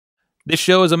This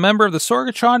show is a member of the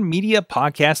Sorgatron Media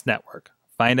Podcast Network.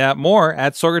 Find out more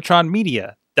at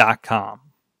sorgatronmedia.com.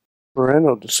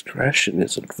 Parental discretion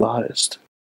is advised.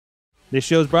 This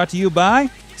show is brought to you by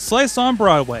Slice on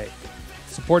Broadway,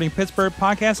 supporting Pittsburgh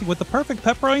podcasting with the perfect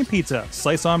pepperoni pizza.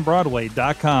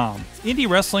 SliceOnBroadway.com. Indy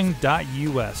Wrestling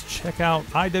US. Check out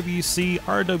IWC,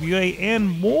 RWA, and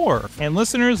more. And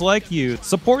listeners like you,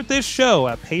 support this show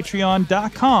at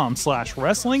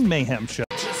Patreon.com/Wrestling Mayhem Show.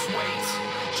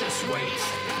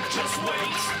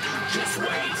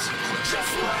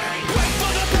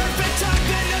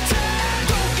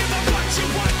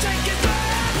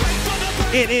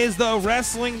 It is the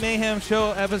Wrestling Mayhem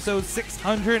Show, episode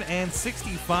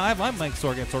 665. I'm Mike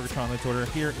Sorg at Sorgatron on Twitter,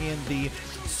 here in the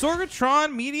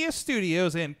Sorgatron Media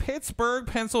Studios in Pittsburgh,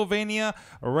 Pennsylvania.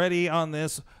 Ready on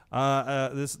this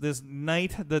this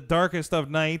night, the darkest of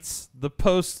nights, the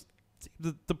post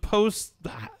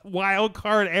wild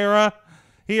card era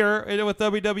here with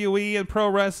WWE and pro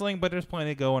wrestling, but there's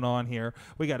plenty going on here.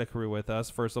 We got a crew with us.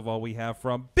 First of all, we have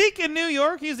from Beacon, New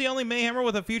York. He's the only Mayhemmer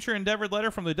with a future endeavored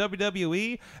letter from the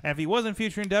WWE, and if he wasn't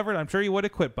future endeavored, I'm sure he would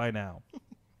have quit by now.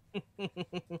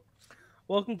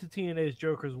 Welcome to TNA's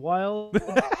Joker's Wild.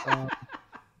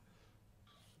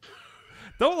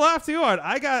 Don't laugh too hard.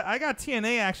 I got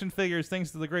TNA action figures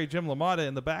thanks to the great Jim LaMotta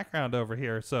in the background over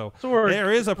here, so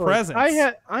there is a presence.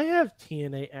 I have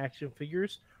TNA action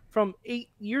figures from 8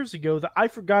 years ago that I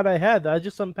forgot I had, that I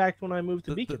just unpacked when I moved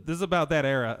to Beacon. This is about that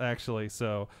era, actually,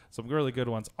 so some really good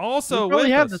ones. Also, we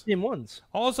probably have the same ones.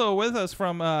 Also with us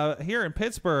from here in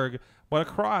Pittsburgh, but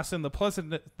across in the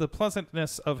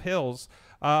pleasantness of hills,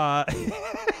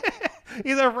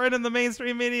 he's our friend in the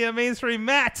mainstream media, Mainstream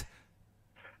Matt.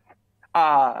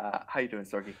 How you doing,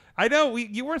 Sorgy? I know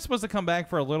you weren't supposed to come back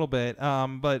for a little bit,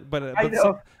 but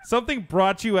something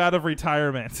brought you out of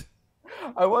retirement.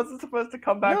 I wasn't supposed to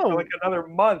come back for like another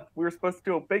month. We were supposed to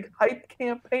do a big hype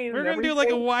campaign. We're gonna do like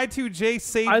a Y2J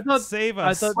save us. I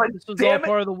thought this was all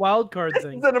part of the wild card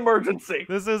thing. This is an emergency.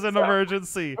 This is an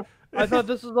emergency. I thought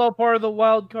this was all part of the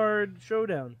wild card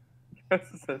showdown.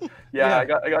 Yeah, I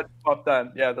got bumped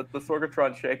on. Yeah, the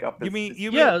Sorgatron shakeup. You mean the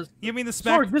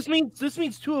Sorg, this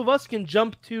means two of us can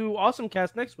jump to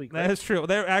AwesomeCast next week. Right? That is true.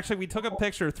 We took a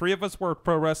picture. 3 of us wore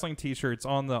pro wrestling T-shirts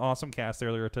on the AwesomeCast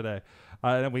earlier today.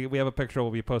 And we have a picture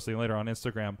we'll be posting later on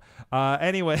Instagram.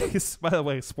 Anyways, by the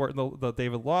way, sporting the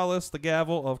David Lawless, the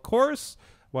gavel, of course,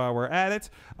 while we're at it.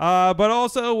 But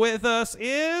also with us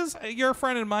is your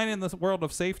friend and mine in the world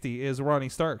of safety is Ronnie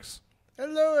Starks.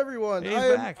 Hello, everyone.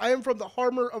 I am from the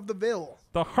Harmer of the Ville.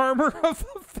 The Harmer of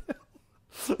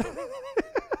the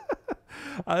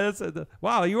Ville.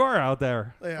 Wow, you are out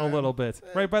there a little bit.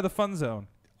 Right by the fun zone.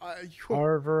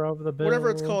 Harbor of the Ville. Whatever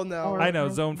it's called now. I know,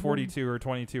 zone 42 or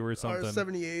 22 or something. Or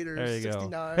 78 or there you 69.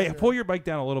 Go. Hey, pull your bike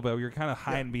down a little bit. You're kind of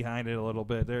hiding behind it a little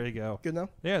bit. There you go. Good now?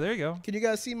 Yeah, there you go. Can you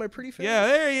guys see my pretty face? Yeah,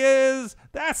 there he is.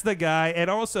 That's the guy.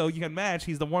 And also, you can match.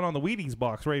 He's the one on the Wheaties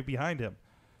box right behind him.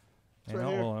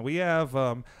 And we have,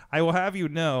 I will have you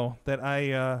know that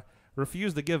I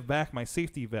refused to give back my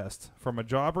safety vest from a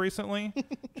job recently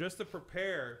just to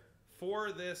prepare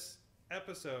for this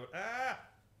episode.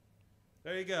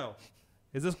 There you go.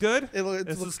 Is this good? It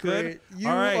looks great. You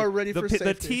are ready for safety.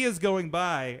 The T is going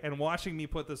by and watching me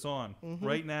put this on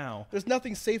right now. There's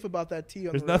nothing safe about that T on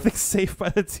the road. There's nothing safe by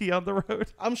the T on the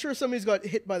road. I'm sure somebody's got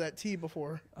hit by that T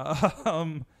before.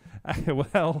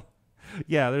 Well...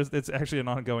 Yeah, it's actually an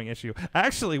ongoing issue.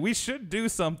 Actually, we should do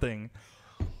something.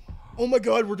 Oh my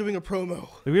God, we're doing a promo.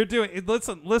 We're doing it.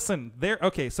 Listen. There.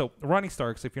 Okay, so Ronnie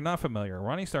Starks. If you're not familiar,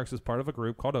 Ronnie Starks is part of a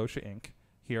group called OSHA Inc.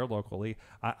 here locally.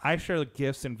 I share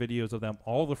gifs and videos of them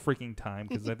all the freaking time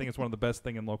because I think it's one of the best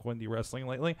thing in local indie wrestling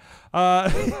lately.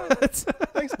 Thanks,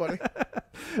 buddy.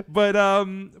 But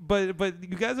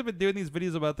you guys have been doing these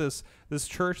videos about this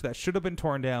church that should have been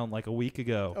torn down like a week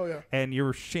ago. Oh yeah. And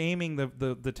you're shaming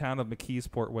the town of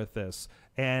McKeesport with this.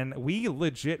 And we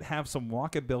legit have some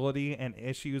walkability and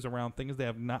issues around things that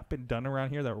have not been done around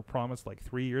here that were promised like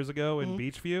 3 years ago in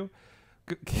Beachview.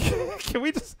 Can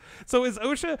we just? So is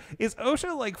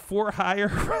OSHA like for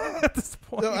hire at this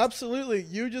point? No, absolutely.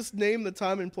 You just name the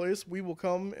time and place. We will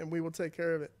come and we will take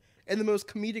care of it in the most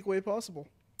comedic way possible.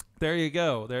 There you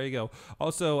go. There you go.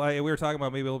 Also, we were talking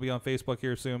about maybe it'll be on Facebook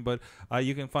here soon, but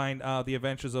you can find the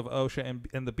adventures of OSHA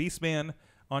and the Beastman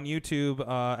on YouTube,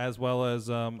 as well as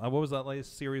what was that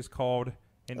latest series called?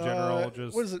 In general,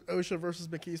 just what is it? OSHA versus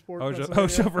McKeesport.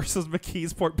 OSHA versus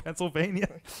McKeesport, Pennsylvania.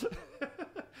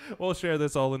 We'll share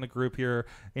this all in the group here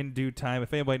in due time.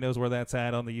 If anybody knows where that's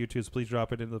at on the YouTubes, please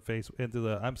drop it into the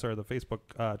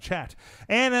Facebook chat.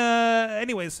 And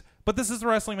anyways, But this is the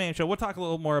Wrestling Mayhem Show. We'll talk a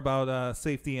little more about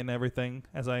safety and everything,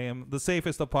 as I am the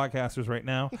safest of podcasters right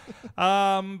now.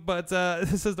 But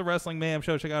this is the Wrestling Mayhem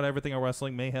Show. Check out everything at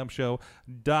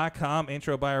WrestlingMayhemShow.com.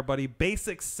 Intro by our buddy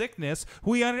Basick Sickness,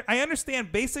 who I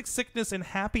understand Basick Sickness and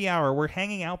Happy Hour were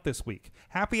hanging out this week.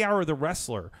 Happy Hour, the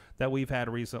wrestler that we've had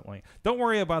recently. Don't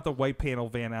worry about the white panel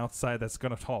van outside that's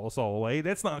going to haul us all away.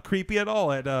 That's not creepy at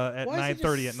all at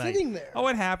 9:30 at night. There? Oh,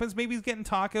 it happens. Maybe he's getting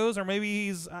tacos, or maybe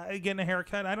he's getting a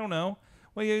haircut. I don't know.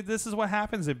 Well, this is what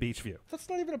happens in Beachview. That's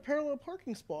not even a parallel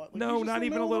parking spot. Like, no, not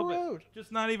even a little bit.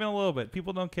 Just not even a little bit.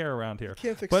 People don't care around here.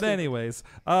 Can't fix but it. Anyways,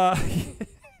 go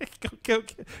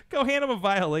hand him a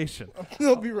violation.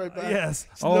 I'll be right back. Yes.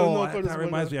 No, that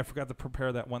reminds me. I forgot to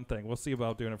prepare that one thing. We'll see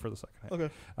about doing it for the second half. Okay.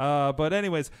 But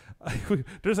anyways,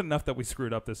 there's enough that we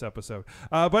screwed up this episode.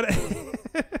 But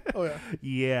oh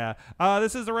yeah.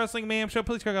 This is the Wrestling Mayhem Show.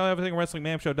 Please check out everything at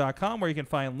WrestlingMayhemShow.com, where you can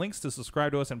find links to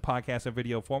subscribe to us in podcast and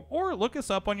video form, or look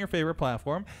us up on your favorite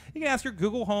platform. You can ask your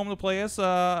Google Home to play us,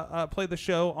 play the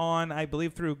show on, I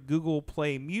believe, through Google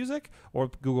Play Music or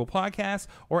Google Podcasts,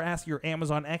 or ask your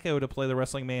Amazon Echo to play the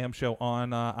Wrestling Mayhem Show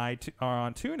on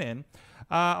TuneIn.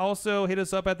 Also, hit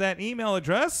us up at that email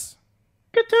address.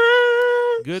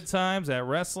 Good times at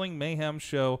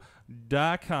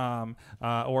WrestlingMayhemShow.com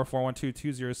or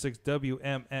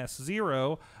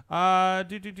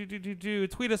 412-206-WMS0.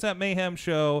 Tweet us at Mayhem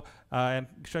Show and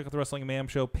check out the Wrestling Mayhem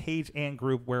Show page and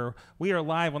group, where we are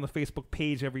live on the Facebook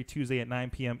page every Tuesday at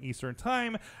 9 p.m. Eastern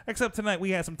Time. Except tonight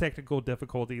we had some technical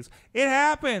difficulties. It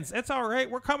happens. It's all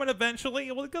right. We're coming eventually.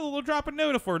 We'll get a little drop a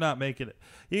note if we're not making it.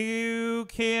 You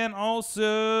can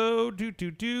also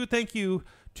thank you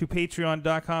to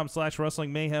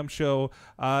patreon.com/Wrestling Mayhem Show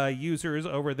users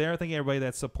over there. Thank you everybody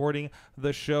that's supporting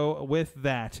the show with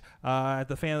that. At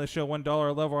the fan of the show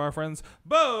 $1 level, our friends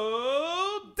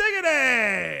Bo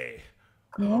Diggity!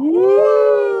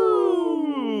 Woo!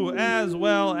 As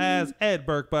well as Ed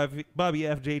Burke, Bobby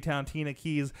F. J. Town, Tina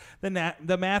Keys,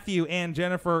 the Matthew and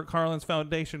Jennifer Carlin's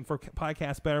Foundation for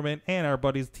Podcast Betterment, and our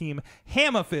buddies team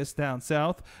Hammerfist down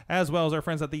south, as well as our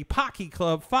friends at the Pocky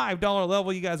Club $5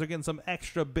 level. You guys are getting some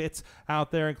extra bits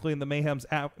out there, including the Mayhem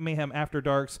After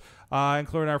Darks,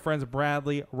 including our friends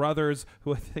Bradley Ruthers,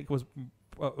 who I think was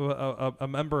a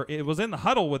member. It was in the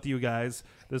huddle with you guys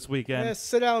this weekend. Yeah,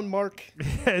 sit down, Mark.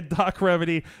 Doc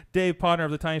Remedy, Dave Potter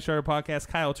of the Tiny Starter Podcast,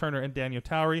 Kyle Turner and Daniel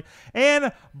Towery,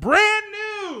 and brand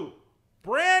new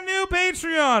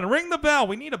Patreon. Ring the bell.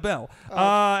 We need a bell.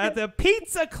 At the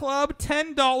Pizza Club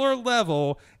 $10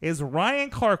 level is Ryan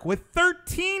Clark with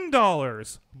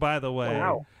 $13, by the way,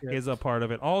 is a part of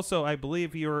it. Also, I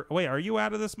believe are you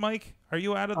out of this, Mike? Are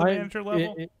you out of the manager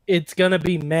level? It's going to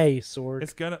be May, Sorg.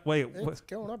 It's going to Wait,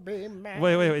 May.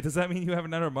 Wait. Does that mean you have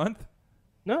another month?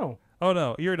 No. Oh,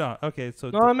 no. You're not. Okay, so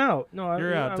no, I'm out. No,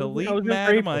 you're out. Delete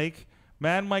Mad Mike.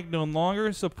 Mad Mike no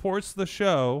longer supports the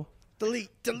show. Delete.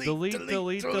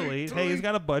 Hey, he's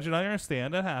got a budget. I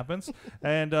understand. That happens.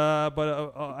 And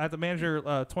but at the manager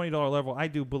 $20 level, I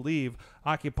do believe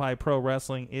Occupy Pro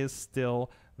Wrestling is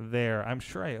still there. I'm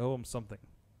sure I owe him something.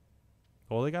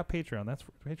 Well, they got Patreon. That's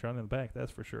Patreon in the back.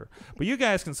 That's for sure. But you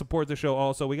guys can support the show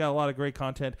also. We got a lot of great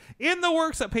content in the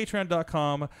works at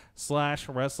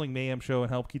patreon.com/Wrestling Mayhem Show, and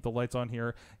help keep the lights on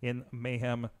here in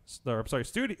Mayhem.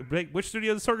 Studio. Which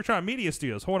studio? The Sorgatron Media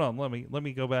Studios. Hold on. Let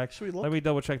me go back. Should we look? Let me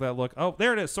double check that look. Oh,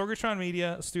 there it is.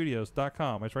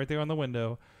 SorgatronMediaStudios.com. It's right there on the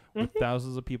window. With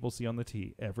thousands of people see on the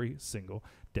T every single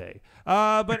day.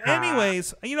 But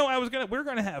anyways, we're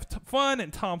gonna have fun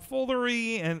and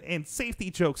tomfoolery and safety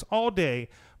jokes all day.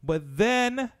 But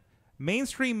then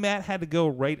Mainstream Matt had to go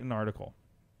write an article.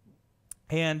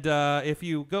 And if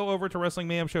you go over to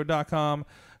WrestlingMayhemShow.com,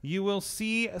 you will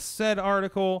see said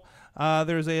article.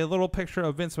 There's a little picture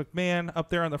of Vince McMahon up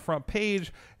there on the front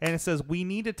page, and it says, "We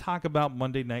need to talk about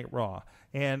Monday Night Raw."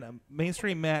 And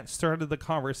Mainstream Matt started the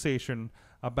conversation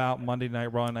about Monday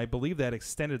Night Raw, and I believe that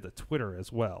extended to Twitter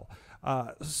as well.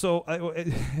 This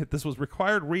was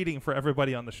required reading for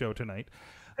everybody on the show tonight.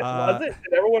 Was it?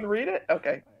 Did everyone read it?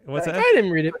 Okay. What's that? I didn't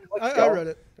read it. I read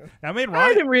it. I made I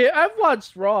Ryan. didn't read it. I've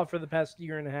watched Raw for the past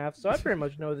year and a half, so I pretty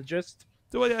much know the gist.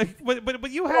 But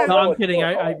you had. No, I'm kidding.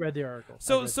 I read the article.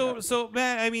 So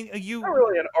man, I mean, you. Not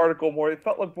really an article, more. It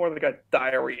felt like more like a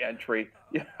diary entry.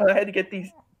 I had to get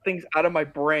these things out of my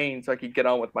brain so I could get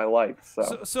on with my life. So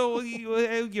with some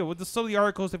of the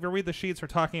articles, if you read the sheets, are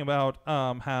talking about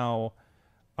how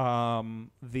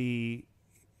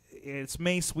it's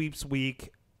May Sweeps Week.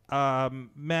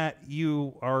 Matt,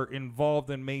 you are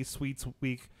involved in May Sweeps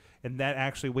Week, and that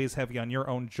actually weighs heavy on your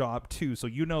own job too. So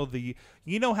you know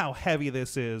how heavy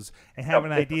this is, and have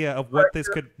an idea of what this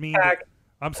could mean.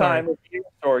 I'm sorry. Time with you,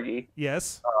 Sorgy.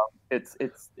 Yes.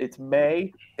 It's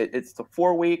May. It's the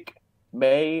 4-week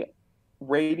May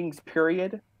ratings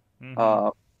period. Mm-hmm.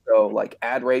 So like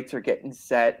ad rates are getting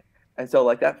set, and so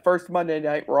like that first Monday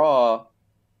Night Raw,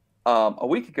 a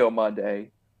week ago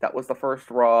Monday, that was the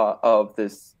first Raw of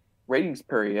this ratings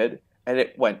period, and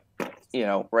it went,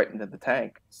 right into the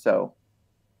tank. So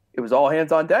it was all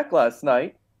hands on deck last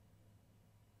night,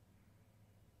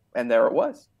 and there it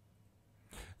was.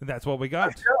 That's what we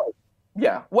got.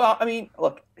 Yeah. Well, I mean,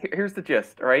 look, here's the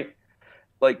gist, all right?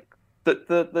 Like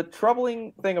the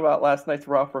troubling thing about last night's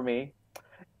Raw for me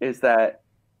is that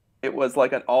it was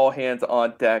like an all hands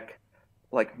on deck,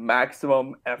 like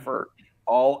maximum effort,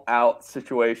 all out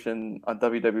situation on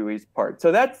WWE's part.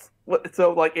 So that's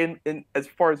so like in as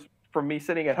far as from me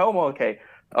sitting at home, okay,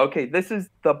 this is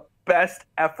the best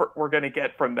effort we're gonna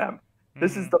get from them.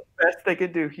 This is the best they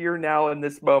can do here now in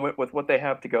this moment with what they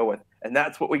have to go with, and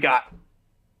that's what we got.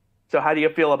 So how do you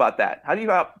feel about that? How do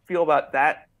you feel about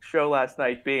that show last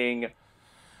night being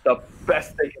the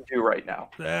best they can do right now?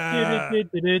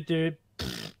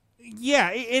 Yeah,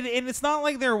 and it's not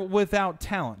like they're without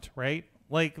talent, right?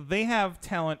 Like they have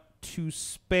talent to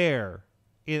spare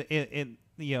in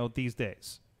these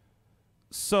days.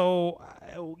 So,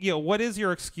 what is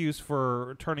your excuse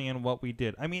for turning in what we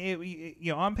did? I mean,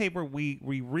 on paper we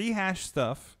rehash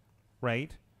stuff,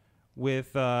 right?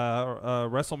 With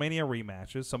WrestleMania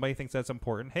rematches. Somebody thinks that's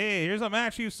important. Hey, here's a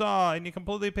match you saw and you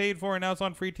completely paid for, and now it's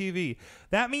on free TV.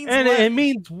 That means it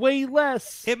means way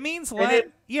less. It means less.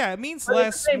 Yeah, it means but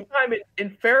less. At the same time, in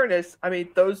fairness, I mean,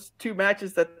 those two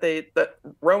matches that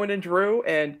Rowan and Drew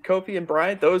and Kofi and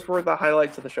Bryan, those were the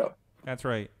highlights of the show. That's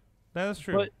right. That is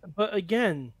true. But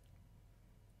again,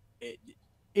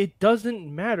 it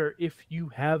doesn't matter if you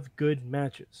have good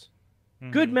matches.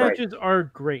 Mm-hmm. Good matches are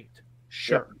great.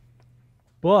 Sure. Yeah.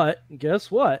 But guess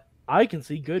what? I can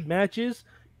see good matches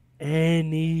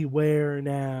anywhere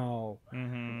now.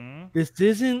 Mm-hmm. This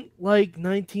isn't like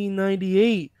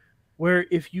 1998, where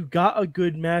if you got a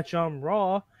good match on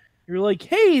Raw, you're like,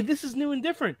 hey, this is new and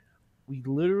different. We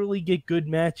literally get good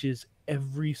matches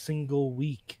every single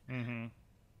week. Mm-hmm.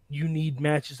 You need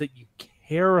matches that you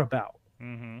care about.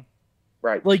 Mm-hmm.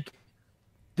 Right. Like,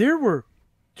 there were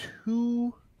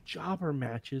 2 jobber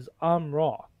matches on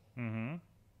Raw. Mm-hmm.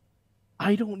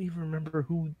 I don't even remember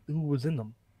who was in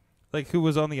them. Like who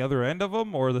was on the other end of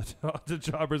them, or the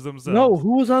jobbers themselves? No,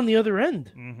 who was on the other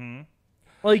end? Mm-hmm.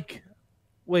 Like,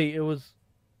 wait, it was.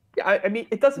 Yeah, I mean,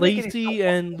 it doesn't. Lacey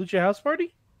and Lucha House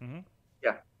Party. Mm-hmm.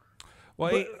 Yeah.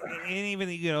 Well, and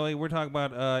even we're talking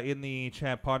about in the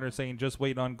chat, Potter saying just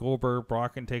wait on Goldberg,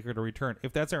 Brock, and Taker to return.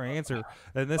 If that's our answer,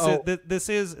 then this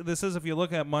is if you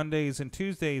look at Mondays and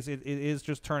Tuesdays, it is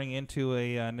just turning into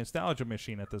a nostalgia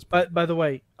machine at this point. But by the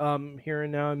way, here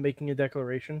and now I'm making a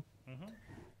declaration. Mm-hmm.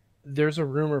 There's a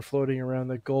rumor floating around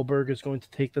that Goldberg is going to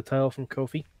take the title from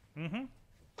Kofi. Mm-hmm.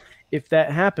 If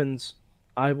that happens,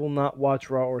 I will not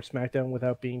watch Raw or SmackDown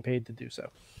without being paid to do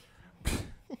so.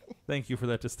 Thank you for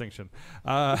that distinction.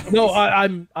 No,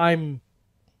 I'm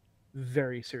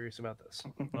very serious about this.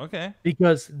 Okay.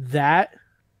 Because that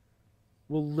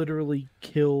will literally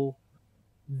kill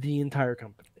the entire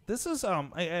company. This is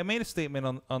I made a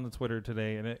statement on the Twitter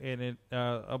today, and it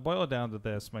I'll boil it down to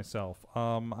this myself.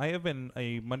 I have been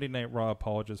a Monday Night Raw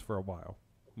apologist for a while.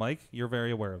 Mike, you're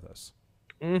very aware of this.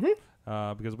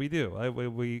 Mm-hmm. Because we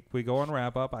do. We go on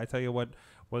wrap up. I tell you what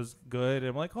was good. And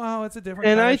I'm like, wow, it's a different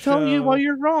and kind I of show. tell you why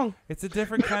you're wrong. It's a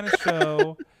different kind of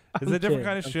show. It's a different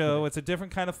kind of show. Kidding. It's a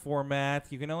different kind of format.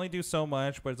 You can only do so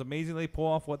much, but it's amazing they pull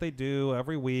off what they do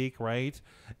every week, right?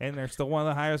 And they're still one of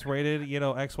the highest rated,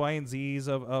 X, Y, and Z's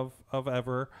of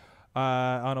ever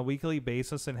on a weekly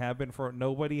basis, and have been for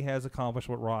nobody has accomplished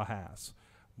what Raw has.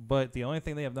 But the only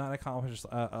thing they have not accomplished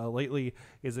lately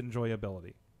is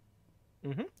enjoyability.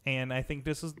 Mm-hmm. And I think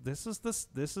this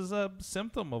is a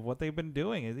symptom of what they've been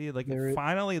doing. Like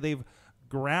finally they've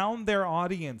ground their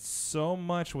audience so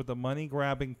much with the money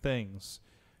grabbing things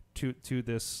to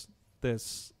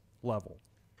this level.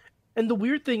 And the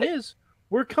weird thing is,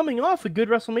 we're coming off a good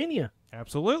WrestleMania.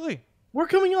 Absolutely. We're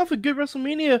coming off a good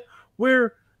WrestleMania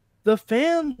where the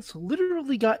fans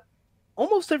literally got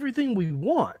almost everything we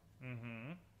want.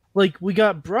 Mm-hmm. Like, we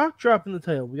got Brock dropping the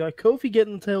title. We got Kofi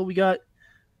getting the title.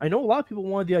 I know a lot of people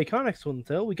wanted the Iconics to win the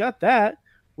title. We got that.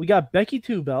 We got Becky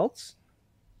 2 belts.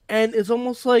 And it's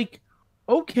almost like,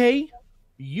 okay,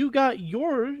 you got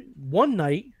your one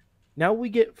night. Now we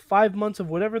get 5 months of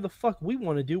whatever the fuck we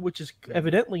want to do, which is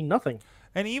evidently nothing.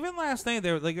 And even last night,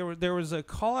 there was a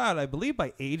call out, I believe,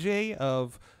 by AJ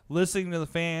of listening to the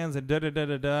fans and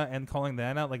and calling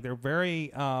that out. Like they're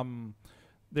very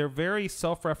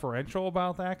self-referential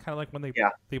about that. Kind of like when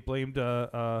they blamed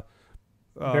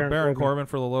Baron Corbin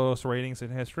for the lowest ratings in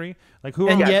history. Like who?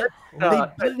 And are, yet they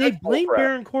that's blame bullcrap.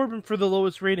 Baron Corbin for the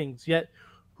lowest ratings. Yet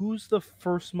who's the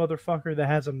first motherfucker that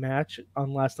has a match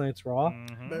on last night's Raw?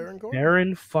 Mhm. Baron Corbin.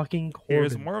 Baron fucking Corbin.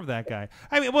 Here's more of that guy.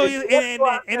 I mean, well,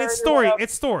 and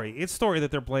it's story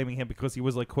that they're blaming him because he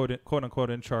was like quote unquote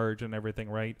in charge and everything,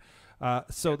 right?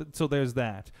 So there's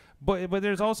that. But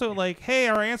there's also like, hey,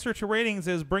 our answer to ratings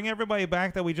is bring everybody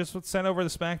back that we just sent over the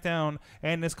SmackDown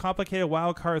and this complicated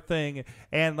wild card thing,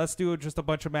 and let's do just a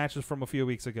bunch of matches from a few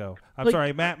weeks ago. I'm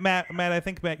sorry, Matt. I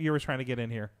think Matt, you were trying to get in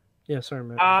here. Yeah, sorry,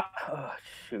 man. Oh,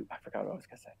 shoot, I forgot what I was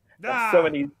gonna say. There's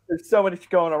so many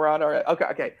going around. All right,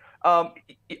 okay.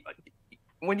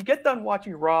 When you get done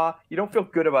watching Raw, you don't feel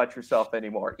good about yourself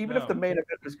anymore, even if the main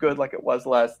event was good, like it was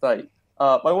last night.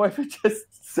 My wife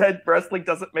just said wrestling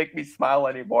doesn't make me smile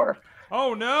anymore.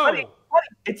 Oh no! Honey,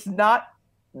 it's not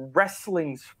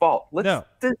wrestling's fault. Let's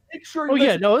make sure.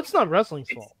 It's not wrestling's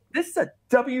fault. This is a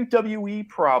WWE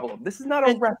problem. This is not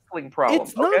a wrestling problem.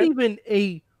 It's not even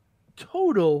a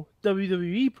total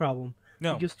WWE problem.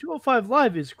 No, because 205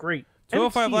 Live is great.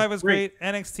 205 Live is great.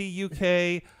 NXT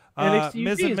UK, NXT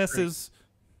Ms. UK and is Mrs.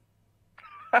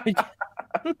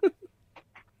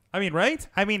 I mean, right?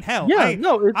 I mean, hell, yeah,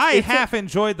 I half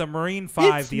enjoyed the Marine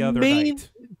 5 the other night.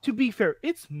 To be fair,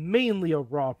 it's mainly a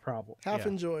Raw problem. Half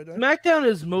enjoyed. SmackDown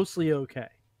is mostly okay.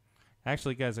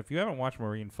 Actually, guys, if you haven't watched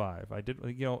Marine 5, I did.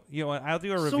 You know, I'll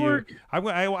do a review. Sorg.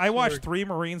 I watched 3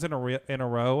 Marines in a row.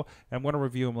 And I'm going to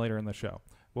review them later in the show.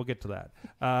 We'll get to that.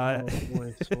 Oh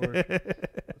boy,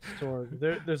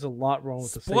 Sorg. There's a lot wrong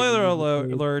with the spoiler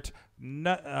alert.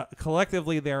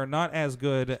 Collectively, they are not as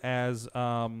good as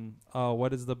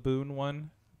what is the Boone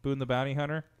one? Boone the Bounty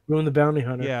Hunter. Boone the Bounty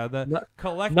Hunter. Yeah,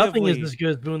 collectively, nothing is as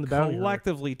good as Boone the Bounty Hunter.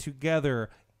 Collectively together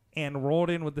and rolled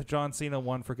in with the John Cena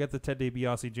one. Forget the Ted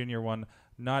DiBiase Jr. one.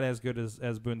 Not as good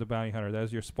as Boone the Bounty Hunter. That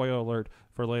is your spoiler alert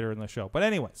for later in the show. But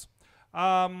anyways.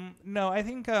 No, I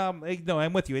think no,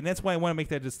 I'm with you, and that's why I want to make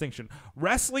that distinction.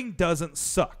 Wrestling doesn't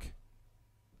suck.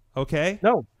 Okay?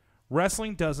 No.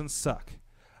 Wrestling doesn't suck.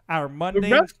 The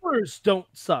wrestlers don't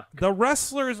suck. The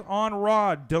wrestlers on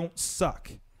Raw don't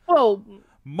suck. Well,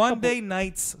 Monday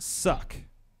nights suck.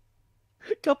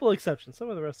 A couple exceptions.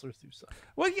 Some of the wrestlers do suck.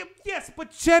 Well, yes,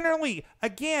 but generally,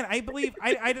 again, I believe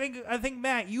I think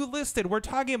Matt, you listed. We're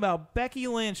talking about Becky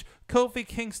Lynch, Kofi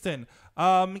Kingston.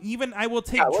 Even I will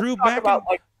take Drew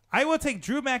I will take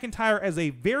Drew McIntyre as a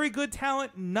very good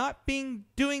talent, not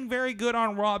doing very good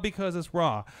on Raw because it's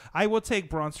Raw. I will take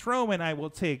Braun Strowman. I will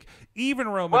take even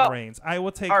Roman Reigns. I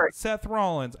will take Seth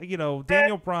Rollins.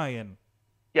 Daniel Bryan.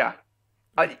 Yeah.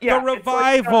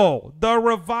 The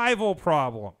revival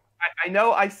problem. I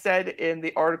know I said in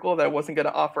the article that I wasn't going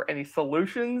to offer any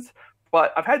solutions,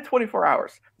 but I've had 24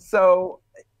 hours. So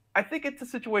I think it's a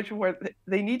situation where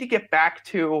they need to get back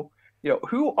to,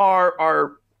 who are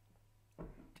our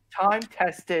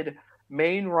time-tested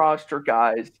main roster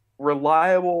guys,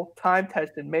 reliable,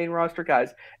 time-tested main roster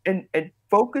guys, and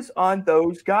focus on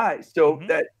those guys. So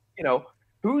that,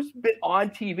 who's been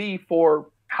on TV for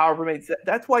however many.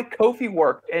 That's why Kofi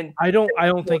worked. And I don't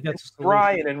think that's a solution.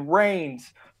 Bryan and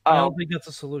Reigns. I don't think that's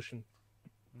a solution.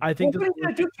 I think you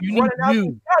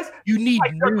need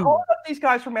They're calling up these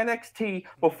guys from NXT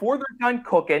before they're done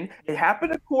cooking. It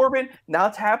happened to Corbin. Now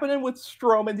it's happening with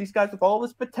Strowman. These guys with all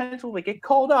this potential, they get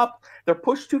called up. They're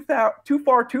pushed too far,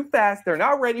 too fast. They're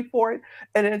not ready for it,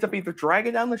 and it ends up either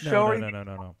dragging down the show.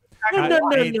 No.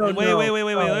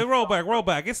 Wait. Roll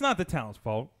back. It's not the talent's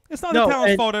fault. It's not the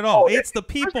talent's fault at all. It's the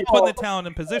people putting the talent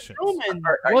in positions. Strowman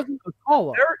wasn't a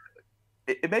call-up.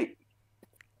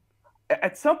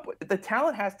 At some point, the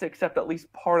talent has to accept at least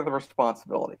part of the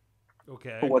responsibility for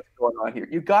what's going on here.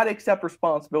 You've got to accept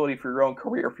responsibility for your own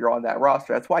career if you're on that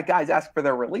roster. That's why guys ask for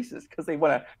their releases, because they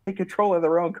want to take control of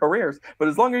their own careers. But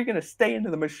as long as you're going to stay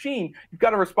into the machine, you've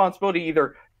got a responsibility to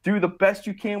either do the best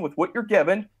you can with what you're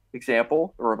given,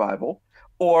 example, the revival,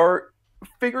 or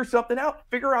figure something out.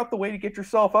 Figure out the way to get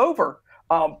yourself over.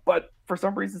 But for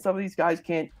some reason, some of these guys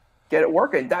can't get it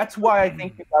working. That's why I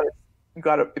think you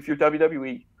got to, if you're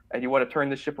WWE, and you want to turn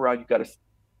this ship around, you've got to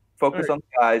focus on the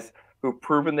guys who've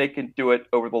proven they can do it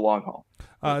over the long haul.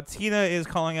 Tina is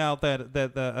calling out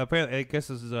that apparently, I guess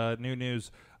this is new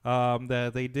news,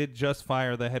 that they did just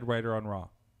fire the head writer on Raw.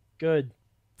 Good.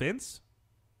 Vince?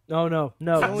 No.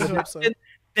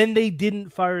 Then they didn't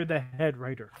fire the head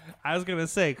writer. I was gonna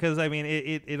say, because I mean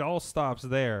it all stops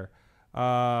there.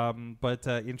 But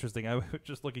interesting. I was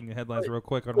just looking at headlines real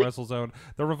quick on WrestleZone.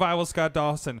 The Revival, Scott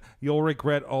Dawson. You'll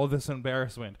regret all this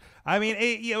embarrassment. I mean,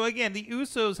 again, the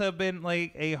Usos have been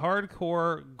like a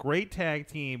hardcore, great tag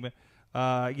team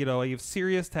You have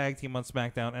serious tag team on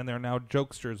SmackDown, and they're now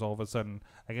jokesters all of a sudden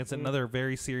against another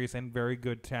very serious and very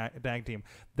good tag team.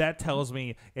 That tells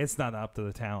me it's not up to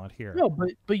the talent here. No,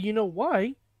 but you know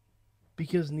why?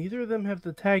 Because neither of them have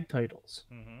the tag titles.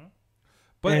 Mm-hmm.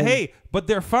 But but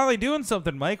they're finally doing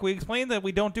something, Mike. We explained that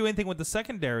we don't do anything with the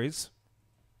secondaries.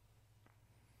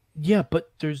 Yeah,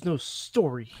 but there's no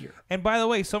story here. And by the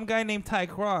way, some guy named Ty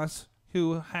Cross,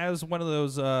 who has one of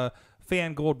those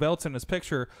fan gold belts in his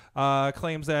picture,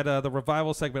 claims that the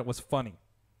Revival segment was funny.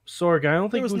 Sorg, I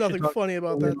don't think There was nothing funny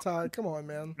about that. that, Todd. Come on,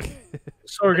 man.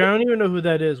 Sorg, I don't even know who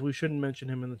that is. We shouldn't mention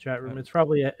him in the chat room. It's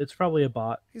probably a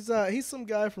bot. He's some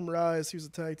guy from Rise. He was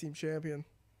a tag team champion.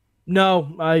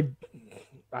 No, I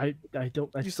don't.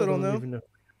 I You still still don't know? even know.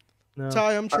 No.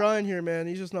 Ty, I'm trying here, man.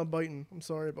 He's just not biting. I'm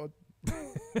sorry about.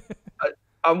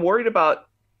 I'm worried about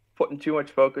putting too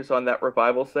much focus on that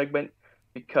Revival segment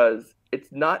because it's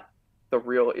not the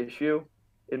real issue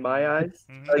in my eyes.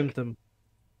 Symptom.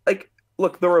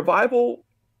 Look, the Revival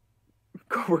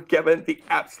were given the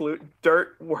absolute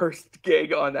dirt worst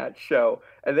gig on that show,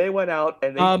 and they went out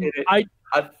and they did it.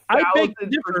 I beg to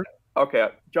differ. Okay,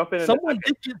 jump in. Someone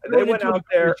did get and they went into out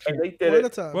there and they did One at a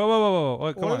it. time.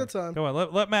 Whoa. Come One on. at a time. Come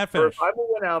on. Let Matt The finish. Revival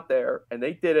went out there and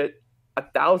they did it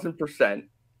 1,000%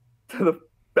 to the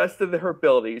best of their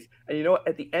abilities. And you know what?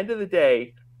 At the end of the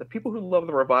day, the people who love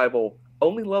the Revival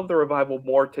only love the Revival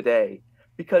more today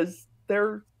because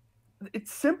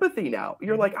it's sympathy now.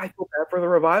 You're like, I feel bad for the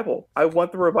Revival. I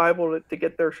want the Revival to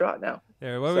get their shot now.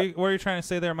 There, what were you trying to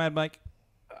say there, Mad Mike?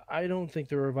 I don't think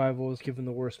the Revival was given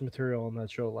the worst material on that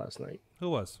show last night. Who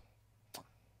was?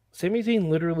 Sami Zayn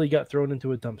literally got thrown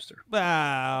into a dumpster.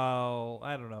 Wow,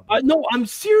 I don't know. No, I'm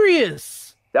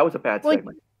serious. That was a bad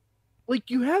segment. Like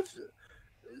you have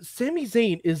Sami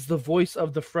Zayn is the voice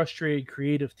of the frustrated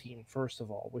creative team, first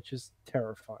of all, which is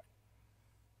terrifying.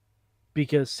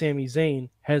 Because Sami Zayn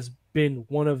has been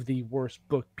one of the worst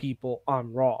booked people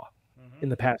on Raw in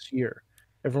the past year.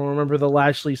 Everyone remember the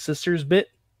Lashley sisters bit?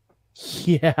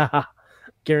 Yeah.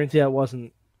 Guarantee that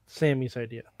wasn't Sammy's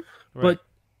idea. Right. But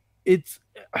it's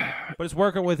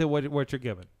working with what you're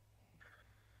given.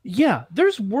 Yeah,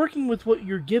 there's working with what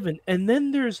you're given, and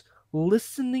then there's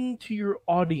listening to your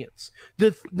audience.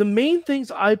 The main things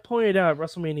I pointed out at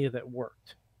WrestleMania that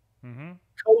worked.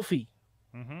 Kofi,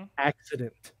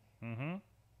 accident.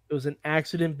 It was an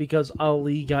accident because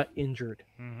Ali got injured.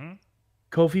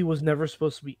 Kofi was never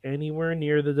supposed to be anywhere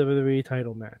near the WWE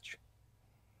title match.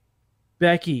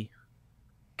 Becky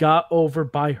got over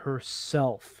by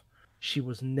herself. She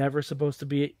was never supposed to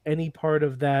be any part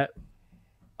of that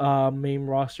main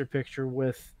roster picture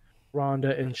with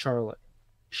Ronda and Charlotte.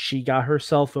 She got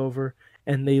herself over,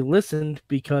 and they listened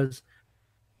because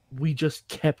we just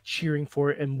kept cheering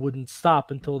for it and wouldn't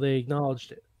stop until they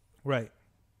acknowledged it. Right.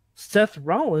 Seth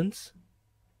Rollins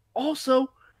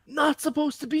also not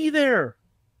supposed to be there.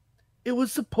 It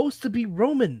was supposed to be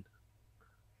Roman.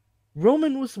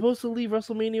 Roman was supposed to leave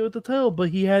WrestleMania with the title, but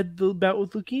he had the bout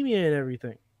with leukemia and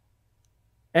everything.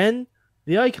 And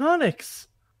the Iconics.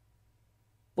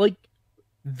 Like,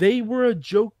 they were a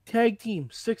joke tag team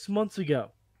 6 months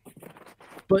ago.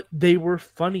 But they were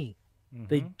funny.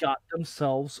 They got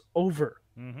themselves over.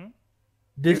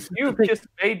 You've just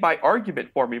made my argument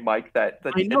for me, Mike, that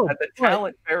the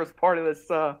talent bears part of this.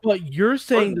 But you're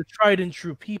saying the tried and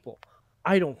true people.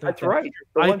 I don't think that's right.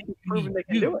 The ones who've proven they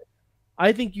can do it.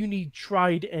 I think you need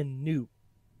tried and new.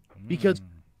 Because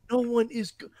no one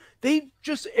is good. They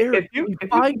just aired a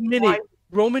 5-minute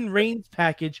Roman Reigns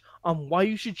package on why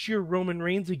you should cheer Roman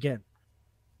Reigns again.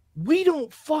 We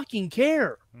don't fucking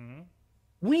care.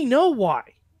 We know why.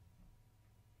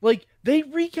 Like, they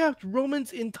recapped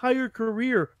Roman's entire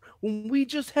career when we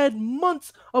just had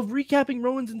months of recapping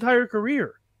Roman's entire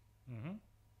career.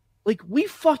 Like, we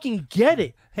fucking get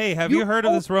it. Hey, have you heard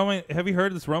of this Roman? Have you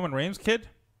heard of this Roman Reigns kid?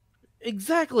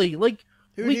 Exactly. Like,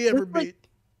 who did he ever beat?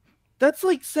 That's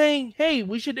like saying, hey,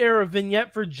 we should air a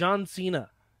vignette for John Cena.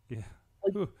 Yeah.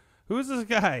 Like, who is this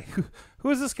guy? Who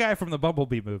is this guy from the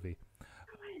Bumblebee movie?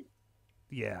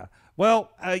 Yeah.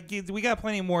 Well, we got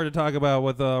plenty more to talk about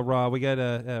with Raw. We got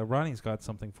Ronnie's got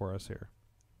something for us here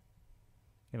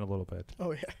in a little bit.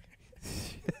 Oh yeah.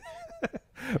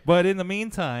 But in the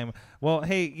meantime, well,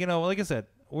 hey, like I said,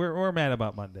 we're mad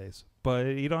about Mondays, but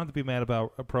you don't have to be mad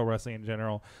about pro wrestling in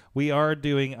general. We are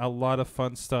doing a lot of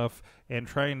fun stuff and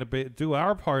trying to do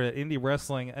our part at Indy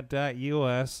Wrestling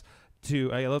US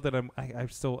I love that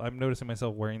I'm noticing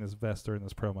myself wearing this vest during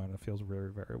this promo, and it feels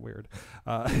very, very weird,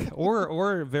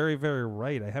 or very, very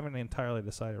right. I haven't entirely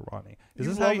decided, Ronnie.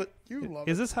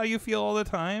 Is this how you feel all the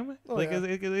time? Oh, like yeah.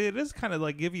 it is kind of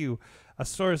like give you a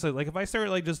story. So like if I start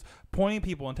like just pointing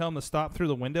people and tell them to stop through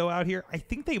the window out here, I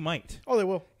think they might. Oh, they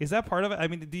will. Is that part of it? I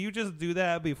mean, do you just do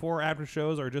that before, after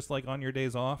shows, or just like on your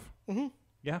days off? Mm-hmm.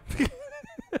 Yeah.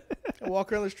 I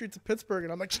walk around the streets of Pittsburgh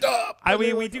and I'm like, stop! I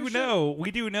mean, And we they're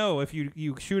do know if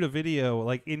you shoot a video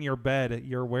like in your bed,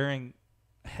 you're wearing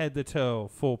head to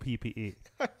toe full PPE.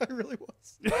 I really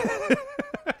was.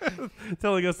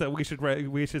 Telling us that we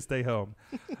should stay home.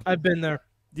 I've been there.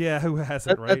 Yeah, who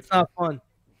hasn't, right? That's not fun.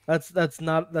 That's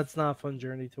not a fun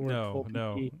journey to work. Full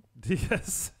No. PPE.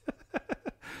 Yes.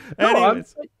 No,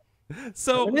 Anyways,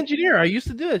 I'm an engineer. I used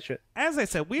to do that shit. as I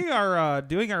said, we are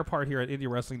doing our part here at Indy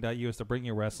Wrestling US to bring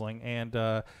you wrestling, and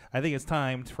I think it's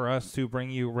time for us to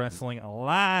bring you wrestling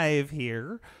live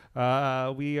here.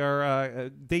 We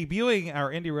are debuting our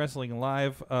Indie Wrestling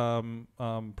Live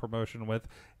promotion with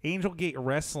Angel Gate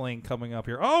Wrestling coming up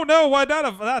here. Oh no, why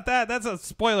not that? That's a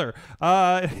spoiler.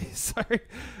 Sorry,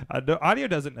 no, audio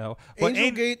doesn't know. But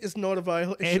Angel Gate is not a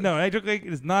violation. No, Angel Gate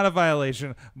is not a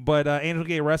violation. But Angel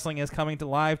Gate Wrestling is coming to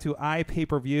live to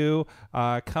iPay-per-view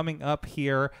coming up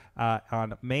here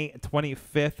on May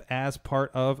 25th as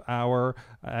part of our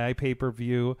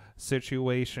iPay-per-view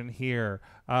situation here.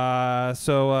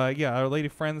 Yeah, our lady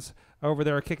friends over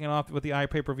there are kicking off with the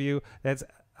iPay-per-view. That's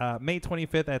May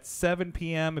 25th at 7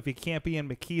 p.m. If you can't be in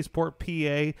McKeesport,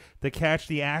 PA, to catch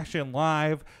the action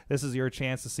live, this is your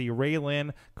chance to see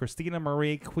Raylyn, Christina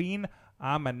Marie, Queen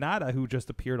Amanada, who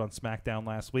just appeared on SmackDown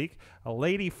last week, a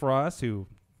Lady Frost, who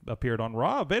appeared on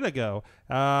Raw a bit ago,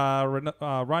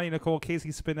 Ronnie Nicole, Casey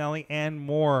Spinelli, and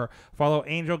more. Follow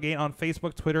Angel Gate on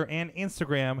Facebook, Twitter, and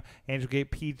Instagram. Angel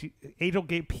Gate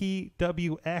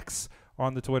PWX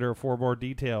on the Twitter for more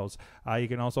details. You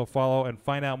can also follow and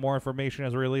find out more information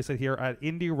as we release it here at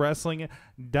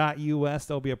IndyWrestling.us.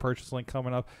 There'll be a purchase link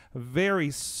coming up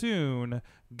very soon.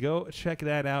 Go check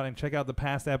that out and check out the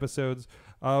past episodes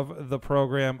of the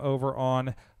program over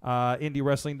on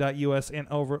IndyWrestling.us and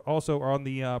also on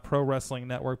the Pro Wrestling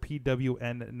Network,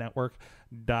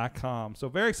 PWNnetwork.com. So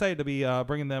very excited to be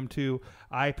bringing them to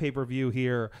iPay-per-view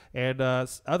here and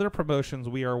other promotions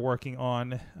we are working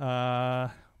on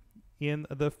in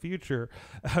the future.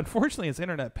 Unfortunately, it's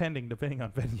internet pending depending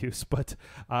on venues, but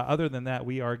other than that,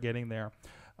 we are getting there.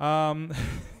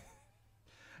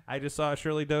 I just saw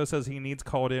Shirley Doe says he needs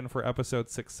called in for episode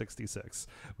 666.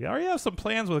 We already have some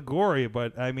plans with Gory,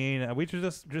 but I mean, we should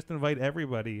just invite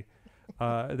everybody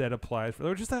that applies for.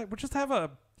 We'll just have a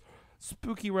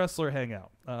spooky wrestler hangout.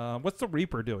 What's the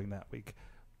Reaper doing that week?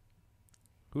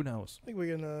 Who knows? I think we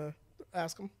can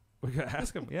ask him. We gotta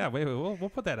ask him. Yeah, wait,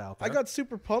 we'll put that out there. I got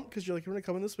super pumped because you're like, you're gonna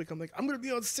come in this week. I'm like, I'm gonna be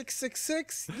on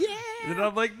 666. Yeah. And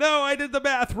I'm like, no, I did the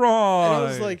math wrong. And I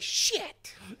was like,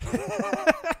 shit.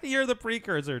 You're the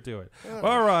precursor to it.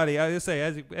 Well, Roddy, I just say,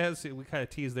 as we kind of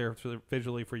tease there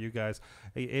visually for you guys,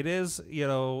 it is,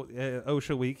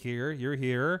 OSHA week here. You're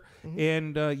here,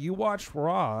 and you watched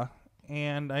Raw,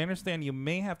 and I understand you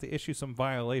may have to issue some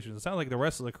violations. It sounds like the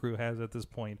rest of the crew has at this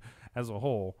point as a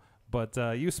whole, but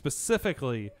you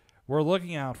specifically were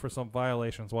looking out for some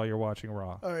violations while you're watching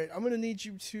Raw. All right, I'm going to need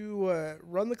you to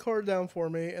run the card down for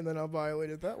me, and then I'll violate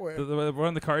it that way.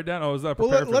 Run the card down? Oh, is that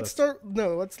prepared for let's this? start.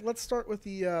 No, let's start with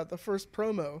the first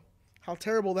promo. How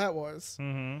terrible that was.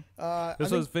 Mm-hmm.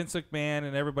 This was Vince McMahon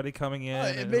and everybody coming in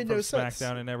it and made from no sense.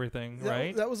 SmackDown and everything, that,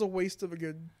 right? That was a waste of a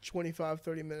good 25,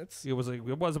 30 minutes. It was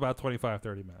about 25,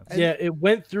 30 minutes. And yeah, it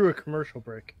went through a commercial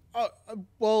break.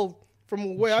 Well, from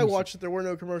the way I watched it, there were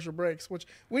no commercial breaks, which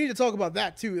we need to talk about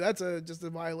that too. That's just a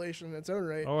violation in its own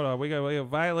right. Hold on, we got a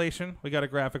violation. We got a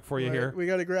graphic for you here. We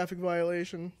got a graphic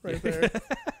violation right there.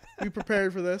 We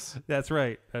prepared for this. That's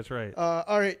right. That's right.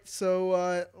 All right,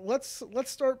 so let's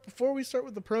start. Before we start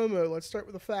with the promo, let's start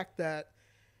with the fact that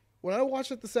when I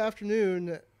watched it this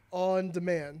afternoon on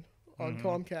demand on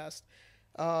Comcast,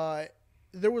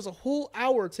 there was a whole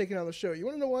hour taken out of the show. You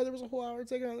want to know why there was a whole hour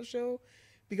taken out of the show?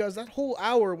 Because that whole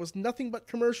hour was nothing but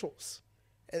commercials.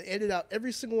 And it edited out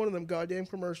every single one of them goddamn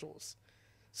commercials.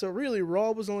 So really,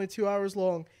 Raw was only 2 hours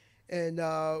long. And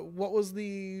what was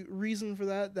the reason for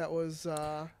that? That was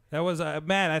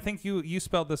Matt, I think you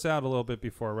spelled this out a little bit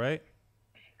before, right?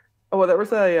 Oh, well, there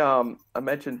was a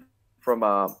mention from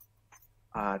I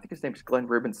think his name's Glenn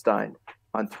Rubenstein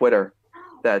on Twitter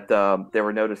that they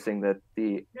were noticing that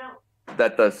the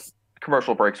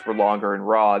commercial breaks were longer in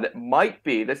Raw. That might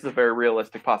be, this is a very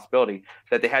realistic possibility,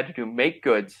 that they had to do make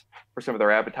goods for some of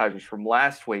their advertisers from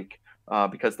last week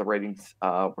because the ratings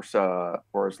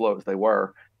were as low as they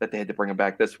were, that they had to bring him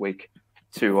back this week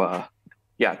to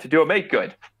do a make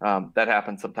good. That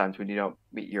happens sometimes when you don't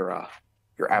meet your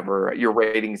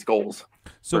ratings goals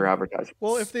for advertising.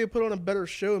 Well, if they put on a better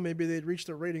show, maybe they'd reach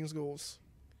their ratings goals.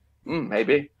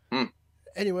 Maybe.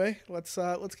 Anyway, let's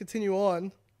continue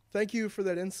on. Thank you for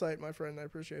that insight, my friend. I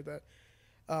appreciate that.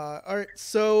 All right,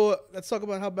 so let's talk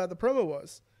about how bad the promo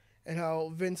was and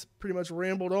how Vince pretty much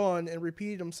rambled on and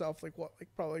repeated himself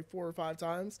probably 4 or 5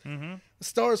 times. Mm-hmm. The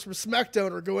stars from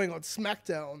SmackDown are going on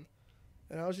SmackDown.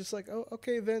 And I was just like, oh,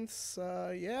 okay, Vince,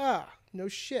 yeah, no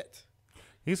shit.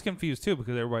 He's confused too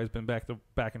because everybody's been back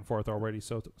and forth already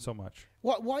so much.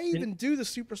 Why even do the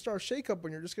superstar shakeup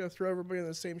when you're just going to throw everybody on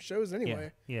the same shows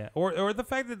anyway? Yeah. Or the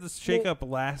fact that the shakeup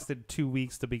lasted 2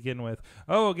 weeks to begin with.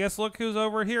 Oh, guess look who's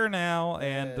over here now.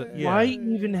 And why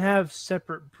even have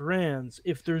separate brands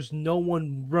if there's no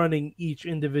one running each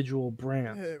individual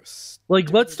brand?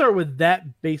 Let's start with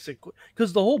that basic,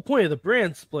 because the whole point of the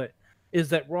brand split is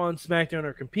that Raw and SmackDown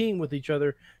are competing with each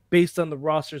other based on the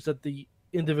rosters that the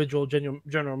individual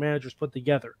general managers put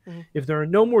together. Mm-hmm. If there are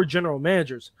no more general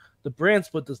managers, the brand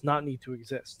split does not need to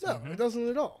exist. No, it doesn't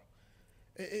at all.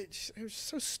 It was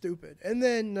so stupid. And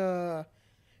then the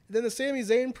Sami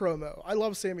Zayn promo. I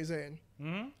love Sami Zayn.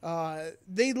 Mm-hmm.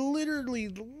 They literally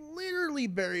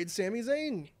buried Sami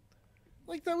Zayn.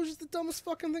 Like, that was just the dumbest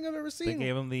fucking thing I've ever seen. They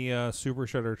gave him the super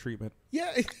shredder treatment.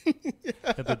 Yeah.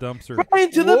 At the dumpster. Right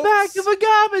into the back of a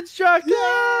garbage truck.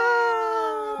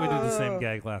 Yeah. We did the same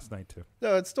gag last night too.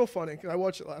 No, it's still funny. I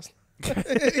watched it last night.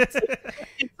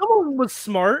 If someone was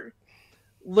smart,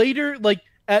 later, right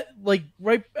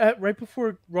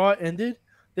before Raw ended,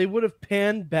 they would have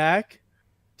panned back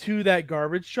to that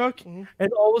garbage truck, Mm-hmm.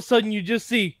 and all of a sudden you just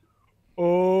see,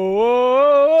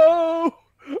 oh.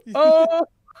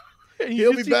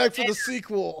 He'll be back for the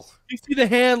sequel. You see the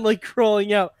hand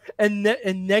crawling out, and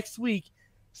next week,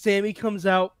 Sammy comes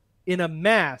out in a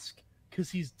mask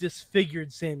because he's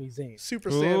disfigured Sami Zayn.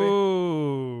 Super Sammy.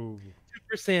 Ooh.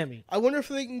 Super Sammy. I wonder if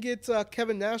they can get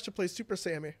Kevin Nash to play Super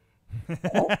Sammy.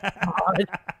 Oh, God.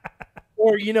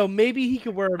 Or maybe he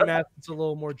could wear a mask that's a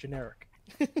little more generic.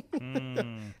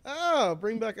 Bring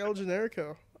back El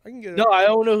Generico. I can get it. No, I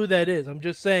don't know who that is. I'm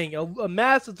just saying a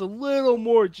mask that's a little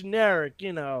more generic,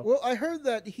 Well, I heard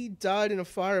that he died in a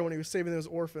fire when he was saving those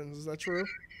orphans. Is that true?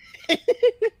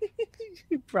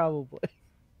 Probably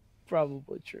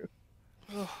true.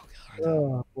 Oh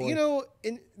God. Boy.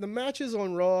 In the matches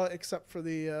on Raw, except for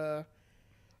the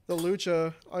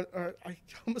Lucha, I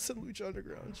almost said Lucha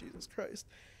Underground. Jesus Christ.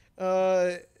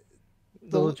 The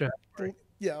Lucha.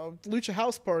 Lucha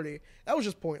House Party. That was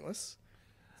just pointless.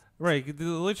 Right, the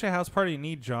Lucha House Party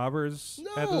need jobbers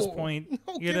at this point.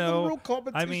 No, give them real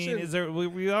competition. I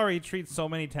mean, we already treat so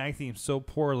many tag teams so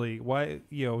poorly. Why,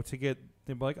 to get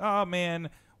them like, oh man,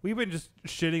 we've been just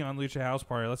shitting on Lucha House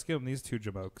Party. Let's give them these 2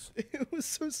 jabokes. It was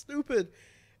so stupid.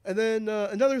 And then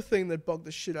another thing that bugged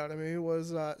the shit out of me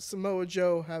was Samoa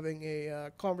Joe having a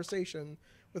conversation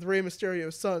with Rey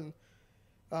Mysterio's son,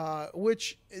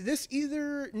 which this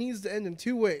either needs to end in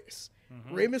 2 ways.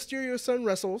 Mm-hmm. Rey Mysterio's son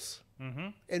wrestles. Mm-hmm.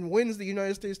 And wins the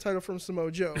United States title from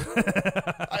Samoa Joe.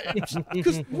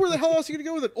 Because where the hell else are you going to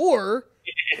go with it? Or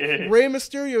Rey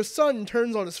Mysterio's son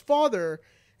turns on his father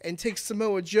and takes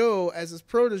Samoa Joe as his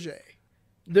protege.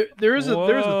 There is a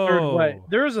third way.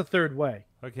 There is a third way.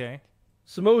 Okay.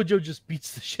 Samoa Joe just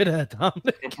beats the shit out of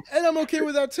Dominic. And I'm okay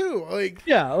with that too. Or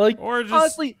just...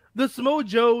 honestly, the Samoa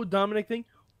Joe Dominic thing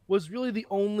was really the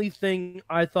only thing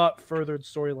I thought furthered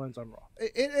storylines on Raw.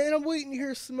 And I'm waiting to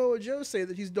hear Samoa Joe say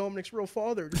that he's Dominic's real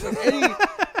father. Just like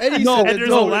Eddie no, said and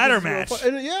there's a ladder match.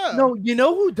 Yeah. No, you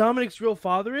know who Dominic's real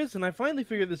father is? And I finally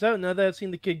figured this out now that I've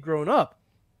seen the kid grown up.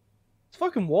 It's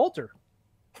fucking Walter.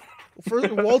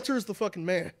 Walter's the fucking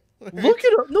man. Look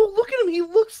at him. No, look at him. He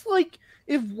looks like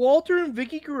if Walter and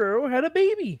Vicky Guerrero had a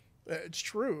baby. It's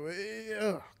true.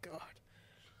 Oh, God.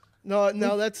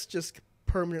 No, that's just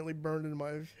permanently burned into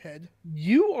my head.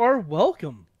 You are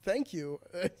welcome. Thank you.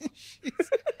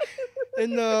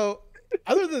 And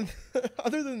other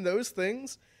than those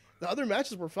things, the other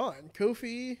matches were fine.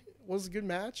 Kofi was a good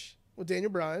match with Daniel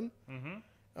Bryan.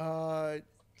 Mm-hmm.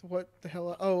 What the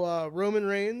hell? Oh, Roman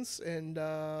Reigns and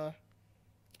Drew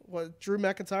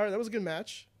McIntyre. That was a good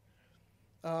match.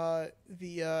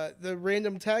 The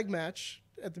random tag match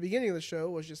at the beginning of the show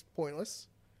was just pointless.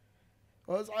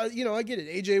 Well, I get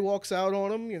it. AJ walks out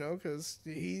on him, because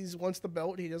he wants the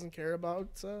belt. He doesn't care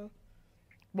about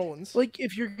Rollins. Like,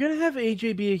 if you're going to have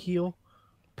AJ be a heel,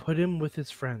 put him with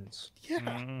his friends. Yeah.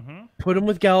 Mm-hmm. Put him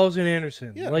with Gallows and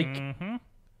Anderson. Yeah. Like, mm-hmm.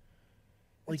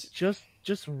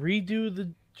 just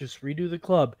redo Just redo the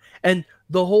club. And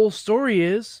the whole story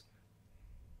is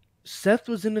Seth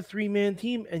was in a 3-man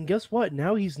team, and guess what?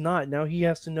 Now he's not. Now he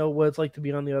has to know what it's like to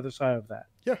be on the other side of that.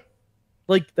 Yeah.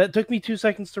 Like, that took me 2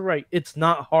 seconds to write. It's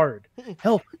not hard.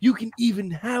 Hell, you can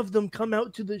even have them come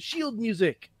out to the Shield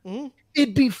music.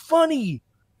 It'd be funny.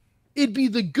 It'd be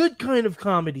the good kind of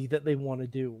comedy that they want to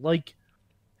do. Like,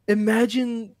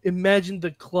 imagine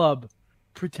the club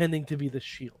pretending to be the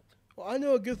Shield. Well, I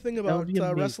know a good thing about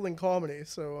wrestling comedy,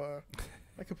 so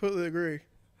I completely agree.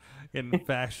 In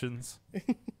fashions.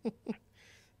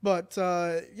 But,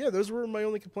 yeah, those were my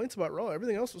only complaints about Raw.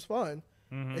 Everything else was fine.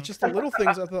 It's just the little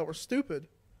things I thought were stupid.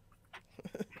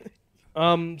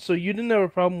 So you didn't have a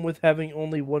problem with having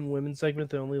only one women's segment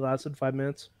that only lasted 5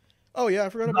 minutes? Oh, yeah, I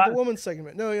forgot about the women's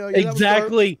segment. No, yeah,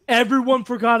 exactly. Everyone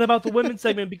forgot about the women's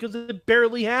segment because it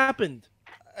barely happened.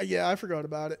 Yeah, I forgot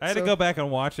about it. I had to go back and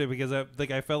watch it because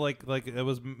I felt like it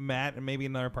was Matt and maybe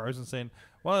another person saying,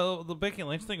 "Well, the Becky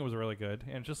Lynch thing was really good,"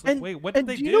 and just like, wait, what did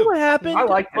they do? Do you know what happened? I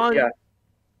liked it. Yeah.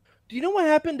 Do you know what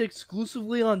happened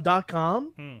exclusively on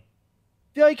 .com?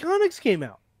 The Iconics came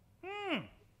out.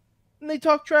 And they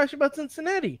talked trash about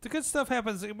Cincinnati. The good stuff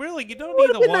happens. Really, you don't It would need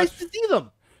have to been watch. nice to see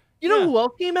them. You know who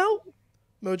else came out?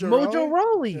 Mojo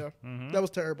Rawley. Yeah. That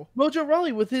was terrible. Mojo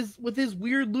Rawley with his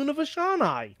weird Luna Vachon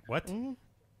eye. What?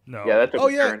 No. Yeah, that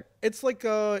took a turn. It's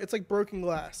like broken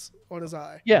glass on his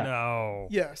eye. Yeah. No.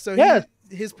 Yeah, so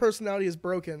his personality is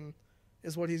broken,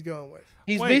 is what he's going with.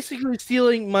 He's basically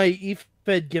stealing my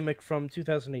E-Fed gimmick from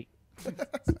 2008.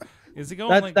 Is he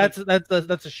going that's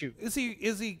a shoot. Is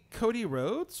he Cody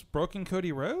Rhodes? Broken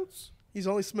Cody Rhodes? He's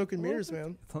only smoking mirrors,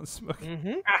 man.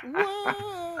 Smoking.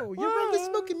 Whoa! You're only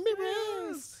smoking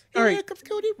mirrors. All right. Here comes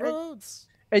Cody Rhodes.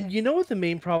 And you know what the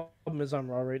main problem is on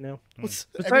Raw right now?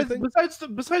 Besides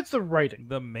the writing.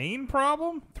 The main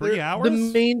problem? 3 hours? The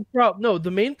main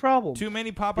problem. Too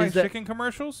many Popeyes chicken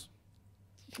commercials?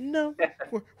 No.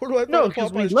 Where do I no,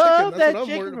 because we love that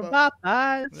chicken from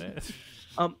Popeyes.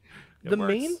 The works.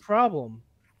 main problem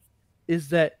is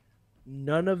that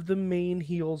none of the main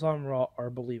heels on Raw are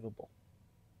believable.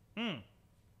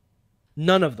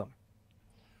 None of them.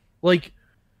 Like,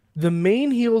 the main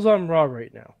heels on Raw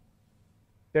right now,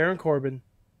 Baron Corbin,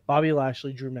 Bobby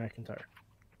Lashley, Drew McIntyre,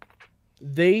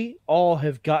 they all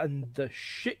have gotten the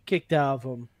shit kicked out of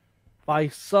them by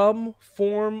some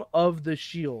form of the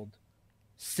Shield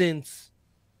since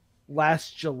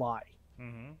last July.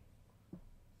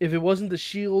 If it wasn't the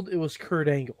Shield, it was Kurt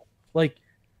Angle. Like,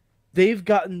 they've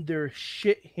gotten their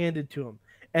shit handed to them.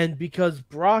 And because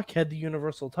Brock had the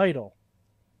Universal title,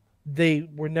 they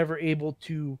were never able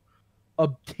to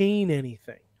obtain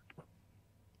anything.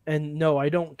 And no, I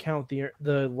don't count the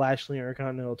Lashley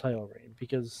Intercontinental title reign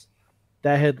because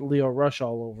that had Leo Rush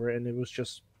all over it, and it was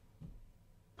just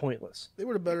pointless. They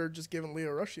would have better just given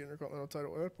Leo Rush the Intercontinental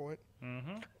title at that point.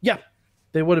 Yeah,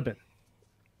 they would have been.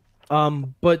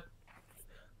 But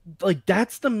like,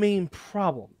 that's the main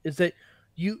problem, is that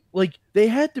they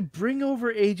had to bring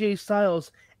over AJ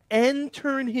Styles and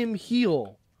turn him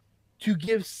heel to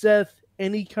give Seth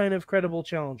any kind of credible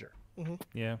challenger.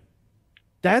 Yeah.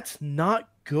 That's not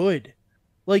good.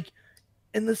 Like,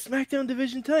 in the SmackDown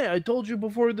division tonight, I told you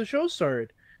before the show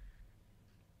started,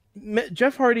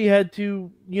 Jeff Hardy had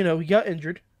to, he got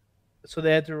injured, so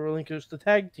they had to relinquish the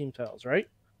tag team titles, right?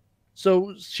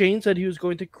 So Shane said he was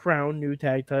going to crown new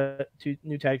tag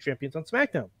champions on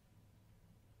SmackDown.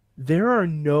 There are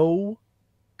no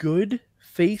good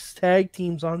face tag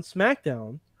teams on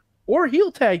SmackDown, or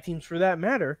heel tag teams for that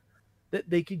matter, that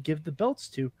they could give the belts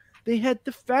to. They had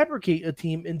to fabricate a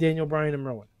team in Daniel Bryan and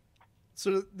Rowan.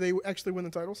 So they actually win the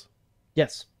titles?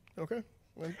 Yes. Okay.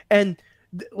 And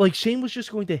like, Shane was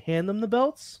just going to hand them the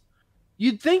belts.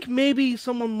 You'd think maybe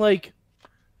someone like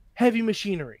Heavy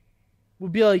Machinery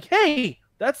would be like, hey,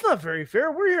 that's not very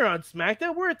fair. We're here on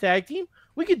SmackDown. We're a tag team.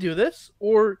 We could do this.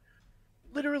 Or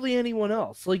literally anyone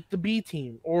else, like the B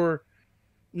team or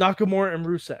Nakamura and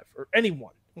Rusev or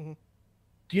anyone.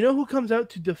 Do you know who comes out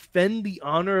to defend the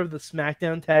honor of the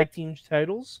SmackDown tag team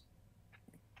titles?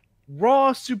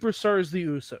 Raw superstars, the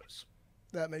Usos.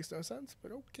 That makes no sense,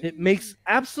 but okay. It makes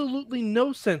absolutely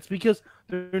no sense because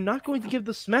they're not going to give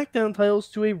the SmackDown titles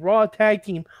to a Raw tag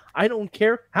team. I don't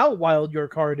care how wild your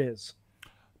card is.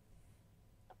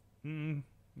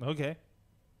 Okay.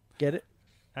 Get it?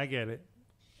 I get it.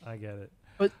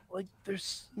 But like,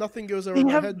 there's nothing goes over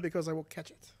my head because I will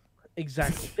catch it.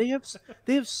 Exactly. They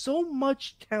have so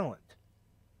much talent.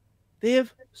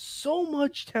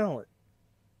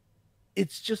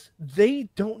 It's just they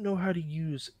don't know how to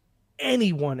use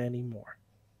anyone anymore.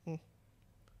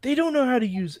 They don't know how to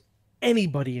use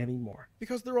anybody anymore.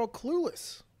 Because they're all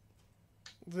clueless.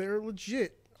 They're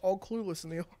legit all clueless in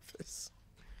the office.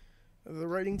 The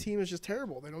writing team is just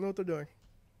terrible. They don't know what they're doing.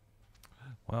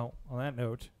 Well, on that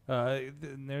note,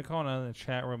 they're calling on the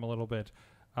chat room a little bit.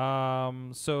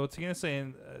 So Tina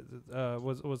saying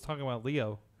was talking about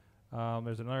Leo.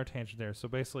 There's another tangent there. So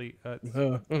basically,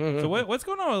 so what's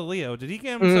going on with Leo? Did he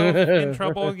get himself in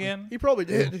trouble again? He probably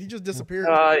did. He just disappeared.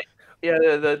 Yeah,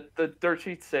 the dirt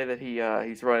sheets say that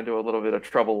he's run into a little bit of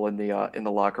trouble in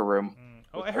the locker room.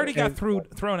 Oh, I heard he got thrown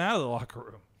out of the locker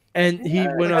room. And he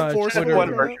went on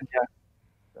Twitter. Yeah.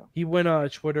 He went on a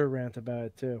Twitter rant about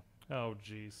it too. Oh,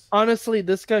 jeez. Honestly,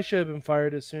 this guy should have been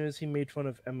fired as soon as he made fun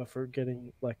of Emma for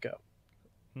getting let go.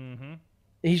 Mm-hmm.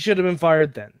 He should have been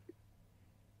fired then.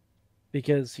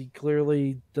 Because he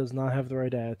clearly does not have the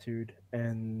right attitude.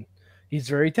 And he's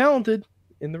very talented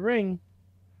in the ring.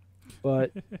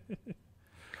 But...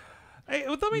 Hey,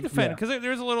 let me defend, because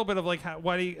there's a little bit of like, how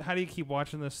do you keep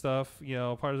watching this stuff? You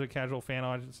know, part of the casual fan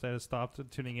audience that has stopped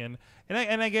tuning in,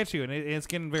 and I get you, and it's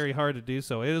getting very hard to do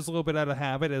so. It is a little bit out of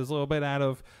habit. It is a little bit out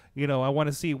of, you know, I want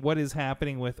to see what is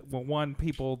happening with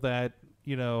people that,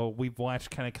 you know, we've watched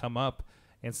kind of come up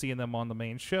and seeing them on the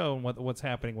main show and what's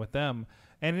happening with them,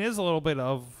 and it is a little bit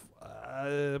of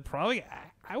probably,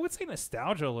 I would say,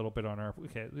 nostalgia a little bit on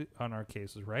our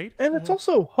cases, right? And it's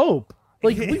also hope.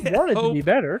 Like, we wanted to be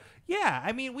better. Yeah,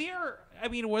 I mean,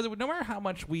 no matter how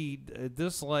much we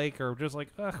dislike or just like,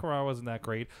 Raw wasn't that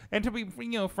great. And to be,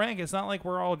 frank, it's not like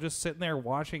we're all just sitting there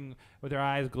watching with our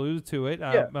eyes glued to it.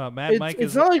 Mad Mike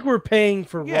it's not like we're paying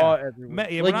for Raw every week.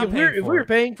 If we were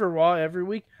paying for Raw every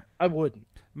week, I wouldn't.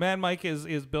 Mad Mike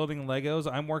is building Legos.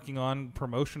 I'm working on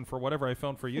promotion for whatever I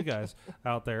filmed for you guys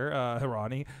out there,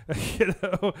 Ronnie.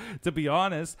 To be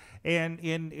honest, and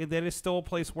that is still a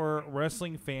place where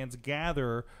wrestling fans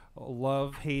gather,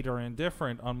 love, hate, or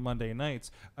indifferent on Monday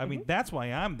nights. I mean, that's why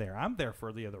I'm there. I'm there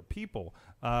for the other people,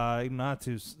 not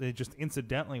to just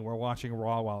incidentally we're watching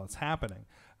Raw while it's happening.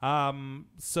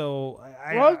 So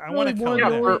I want to cover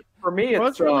that. For me,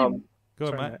 it's go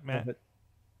ahead, Matt.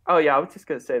 Oh yeah, I was just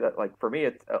gonna say that, like, for me,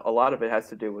 it's a lot of it has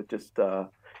to do with just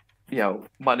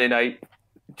Monday night,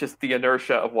 just the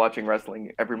inertia of watching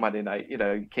wrestling every Monday night. You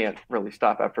know, you can't really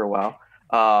stop after a while.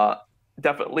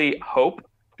 Definitely hope,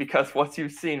 because once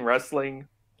you've seen wrestling,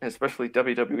 especially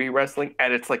WWE wrestling,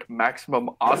 and it's like maximum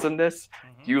awesomeness,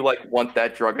 you like want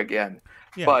that drug again.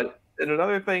 Yeah. But and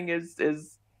another thing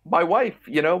is my wife.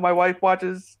 You know, my wife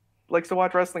likes to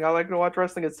watch wrestling. I like to watch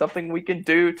wrestling. It's something we can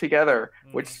do together,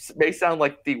 which may sound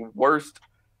like the worst,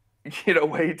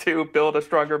 way to build a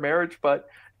stronger marriage, but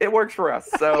it works for us.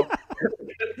 So it's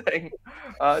a good thing.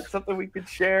 It's something we could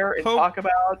share and talk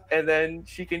about, and then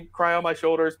she can cry on my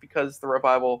shoulders because the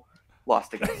Revival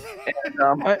lost again.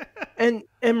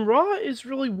 And Raw is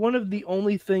really one of the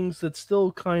only things that's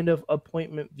still kind of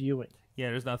appointment viewing. Yeah,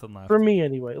 there's nothing left. For me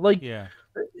anyway. Like,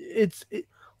 it's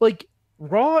like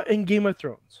Raw and Game of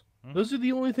Thrones. Those are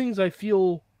the only things I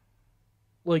feel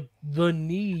like the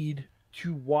need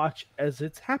to watch as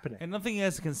it's happening. And nothing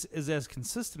is as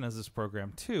consistent as this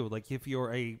program, too. Like, if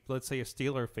you're let's say a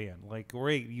Steeler fan, like,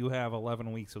 great, you have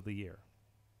 11 weeks of the year,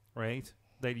 right?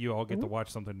 That you all get to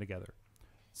watch something together.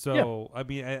 So, I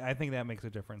mean, I think that makes a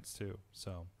difference, too.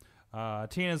 So,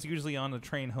 Tina's usually on the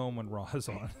train home when Raw is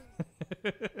on.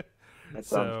 That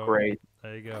sounds great.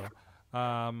 There you go.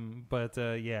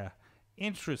 Yeah.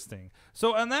 Interesting.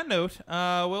 So on that note,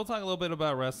 we'll talk a little bit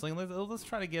about wrestling. Let's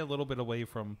try to get a little bit away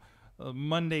from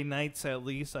Monday nights, at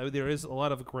least. There is a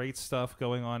lot of great stuff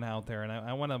going on out there, and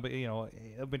I want to,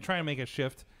 I've been trying to make a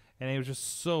shift, and it was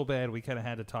just so bad we kind of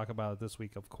had to talk about it this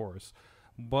week, of course.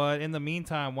 But in the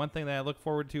meantime, one thing that I look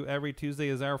forward to every Tuesday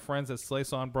is our friends at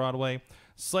Slice on Broadway.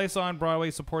 Slice on Broadway,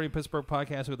 supporting Pittsburgh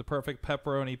podcast with the perfect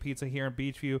pepperoni pizza here in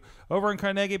Beachview, over in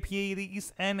Carnegie, PA, the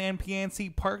East End and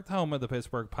PNC Park, home of the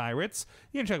Pittsburgh Pirates.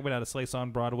 You can check them out at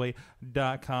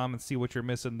sliceonbroadway.com and see what you're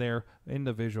missing there in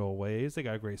the visual ways. They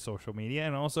got great social media,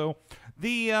 and also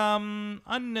the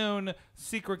unknown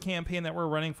secret campaign that we're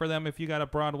running for them. If you got a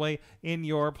Broadway in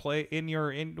your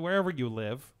wherever you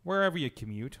live, wherever you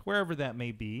commute, wherever that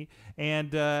may be,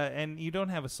 and you don't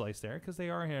have a Slice there because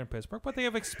they are here in Pittsburgh, but they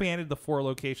have expanded the 4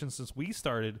 locations since we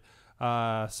started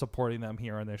supporting them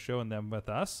here on their show and them with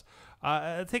us.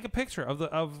 Take a picture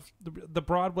of the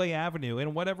Broadway Avenue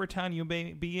in whatever town you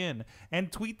may be in,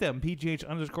 and tweet them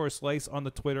PGH_Slice on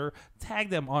the Twitter. Tag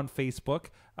them on Facebook.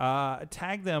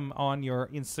 Tag them on your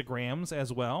Instagrams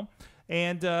as well.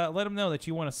 And let them know that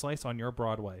you want a Slice on your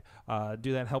Broadway.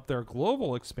 Do that help their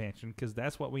global expansion, because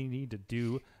that's what we need to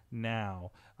do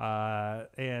now,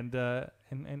 and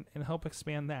help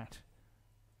expand that.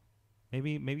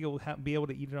 Maybe you'll be able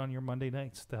to eat it on your Monday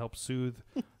nights to help soothe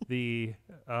the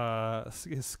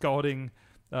scalding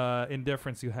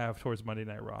indifference you have towards Monday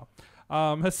Night Raw.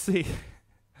 Let's see.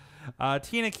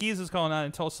 Tina Keys is calling out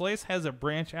until Slice has a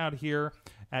branch out here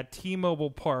at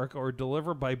T-Mobile Park or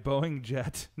delivered by Boeing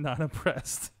jet. Not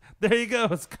impressed. There you go.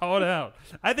 It's called out.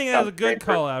 I think that was a good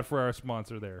call out for our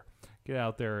sponsor there. Get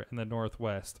out there in the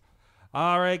Northwest.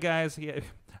 All right, guys. Yeah,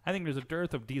 I think there's a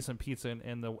dearth of decent pizza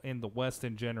in the West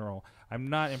in general. I'm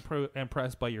not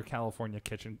impressed by your California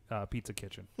kitchen pizza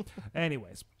kitchen.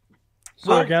 Anyways,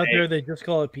 Sorg out there, they just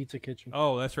call it Pizza Kitchen.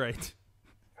 Oh, that's right.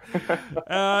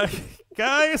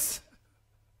 Guys,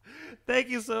 thank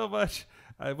you so much.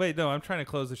 Wait, no, I'm trying to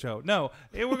close the show. No,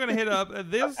 we're gonna hit up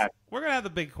this. We're gonna have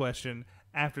the big question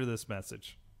after this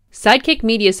message. Sidekick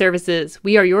Media Services.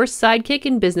 We are your sidekick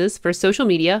in business for social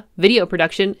media, video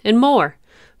production, and more.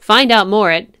 Find out more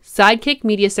at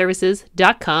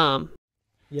sidekickmediaservices.com.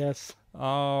 Yes.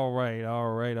 All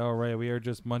right. We are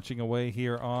just munching away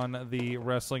here on the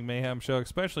Wrestling Mayhem show,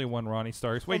 especially one Ronnie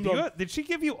Starks. Wait, did she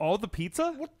give you all the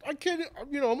pizza? What? I can't.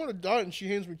 I'm gonna die, and she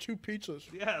hands me 2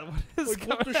 pizzas. Yeah. What is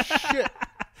what the shit?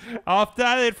 Off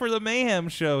diet for the Mayhem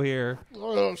show here.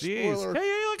 Oh, jeez. spoiler. Hey,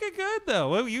 you're looking good though.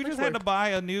 Well, you just had to buy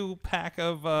a new pack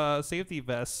of safety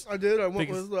vests. I did. I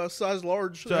went with size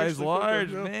large. Size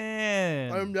large,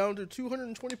 man. I'm down to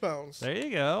 220 pounds. There you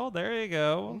go.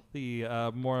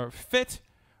 The more fit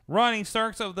Ronnie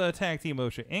Starks of the Tag Team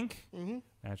Ocean Inc. Mm-hmm.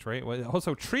 That's right.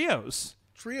 Also trios.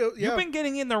 Yeah. You've been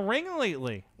getting in the ring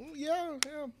lately. Yeah.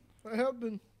 I have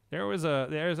been. There's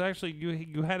actually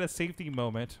you had a safety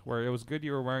moment where it was good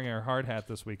you were wearing a hard hat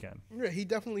this weekend. Yeah, he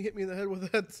definitely hit me in the head with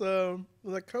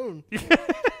that cone.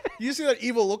 You see that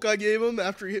evil look I gave him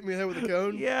after he hit me in the head with the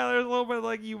cone? Yeah, there's a little bit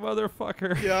like, you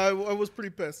motherfucker. Yeah, I was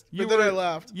pretty pissed. Then I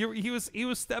laughed. He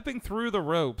was stepping through the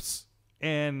ropes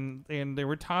and they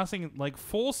were tossing like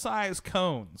full size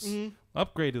cones,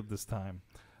 upgraded this time.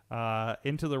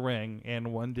 Into the ring,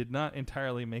 and one did not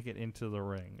entirely make it into the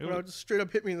ring. No, just straight up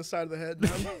hit me in the side of the head.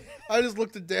 I just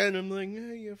looked at Dan and I'm like,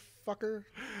 hey, you fucker.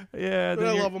 Yeah, but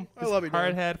I love him. I love you, Dan.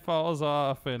 Hard hat falls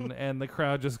off, and the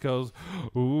crowd just goes,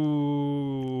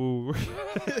 ooh.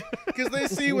 Because they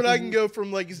see when I can go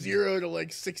from like 0 to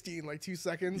like 60 in like 2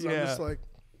 seconds. Yeah. I'm just like.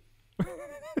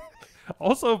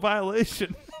 Also a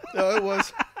violation. No, it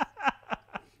was.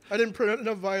 I didn't print out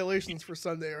enough violations for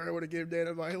Sunday, or I would have gave Dan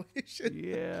a violation.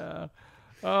 Yeah.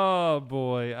 Oh,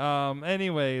 boy.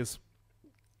 Anyways,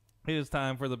 it is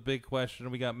time for the big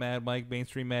question. We got Mad Mike,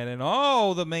 Mainstream Mad, and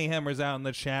all the Mayhemers out in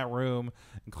the chat room,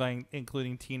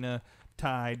 including Tina,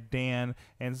 Ty, Dan,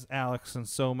 and Alex, and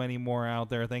so many more out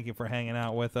there. Thank you for hanging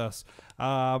out with us.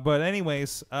 But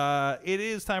anyways, it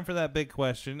is time for that big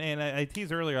question. And I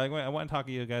teased earlier, I want to talk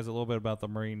to you guys a little bit about the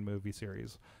Marine movie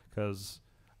series, because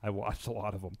I watched a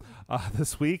lot of them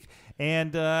this week,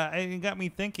 and it got me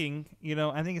thinking.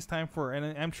 I think it's time for,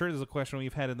 and I'm sure this is a question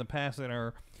we've had in the past in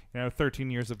our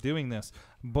 13 years of doing this.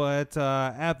 But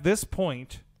at this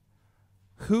point,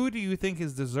 who do you think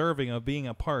is deserving of being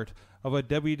a part of a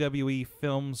WWE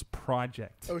Films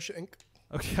project? OSHA Inc.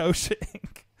 Okay, OSHA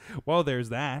Inc. Well, there's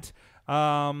that.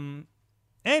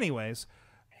 Anyways.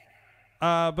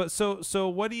 But so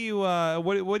what do you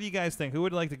guys think? Who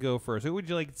would like to go first? Who would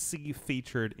you like to see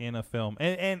featured in a film?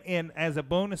 And as a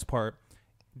bonus part,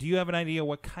 do you have an idea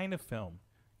what kind of film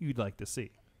you'd like to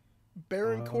see?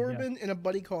 Baron Corbin in a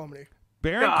buddy comedy.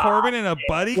 Baron Corbin in a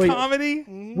buddy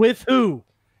comedy? With who?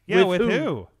 Yeah, with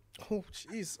who? Oh,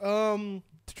 jeez.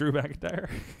 Drew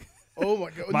McIntyre. Oh my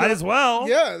God. Might as well.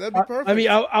 Yeah, that'd be perfect. I mean,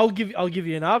 I'll give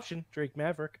you an option. Drake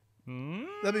Maverick.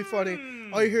 That'd be funny.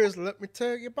 All you hear is, let me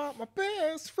tell you about my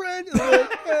best friend.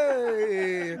 Like,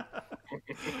 hey.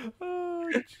 Oh,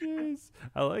 jeez.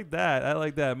 I like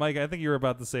that. Mike, I think you were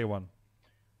about to say one.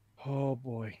 Oh,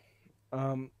 boy.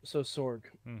 So, Sorg.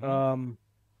 Do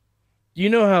you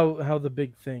know how the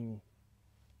big thing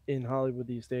in Hollywood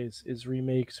these days is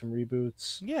remakes and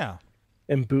reboots? Yeah.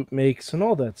 And boot makes and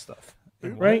all that stuff.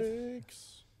 Right?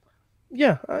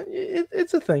 Yeah.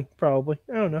 It's a thing, probably.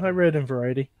 I don't know. I read in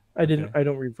Variety. I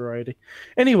don't read Variety.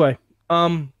 Anyway,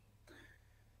 I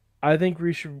think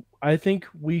we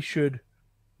should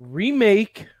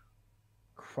remake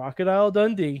Crocodile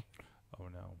Dundee. Oh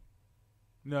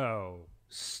no.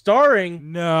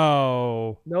 Starring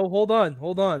No, hold on.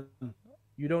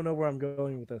 You don't know where I'm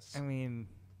going with this. I mean,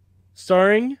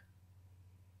 starring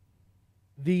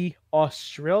the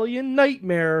Australian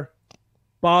Nightmare,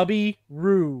 Bobby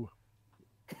Roode.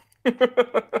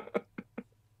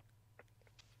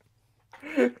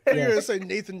 You're gonna say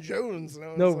Nathan Jones?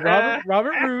 No,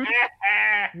 Robert Roode.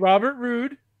 Robert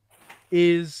Roode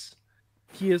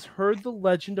he has heard the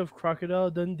legend of Crocodile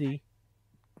Dundee,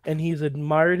 and he's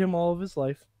admired him all of his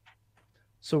life.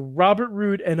 So Robert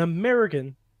Roode, an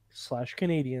American, /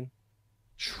 Canadian,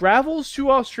 travels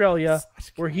to Australia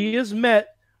where he is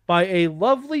met by a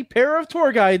lovely pair of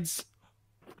tour guides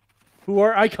who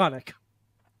are iconic.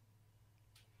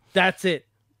 That's it.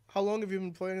 How long have you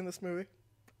been playing in this movie?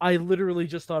 I literally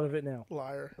just thought of it now.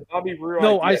 Liar. Bobby Roode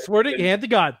No, idea I swear to has been- hand to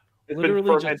God. it's been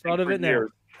Literally just fermenting thought of for it now.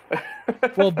 years.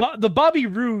 Well, the Bobby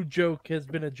Roode joke has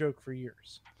been a joke for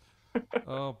years.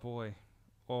 Oh boy.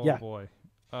 Oh Yeah. boy.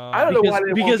 I don't know why they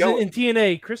won't Because go in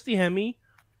TNA, Christy Hemme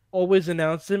always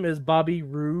announced him as Bobby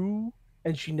Roode,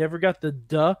 and she never got the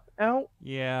duh out.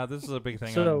 Yeah, this is a big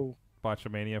thing So, on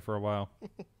Botchamania for a while.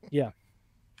 yeah.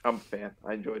 I'm a fan.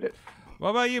 I enjoyed it.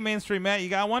 What about you, Mainstream Matt? You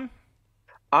got one?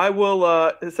 I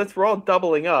will, since we're all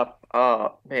doubling up,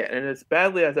 man, and as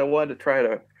badly as I wanted to try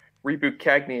to reboot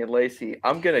Cagney and Lacey,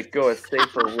 I'm going to go a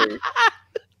safer route.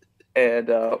 And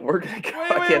we're going to go.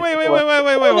 Wait.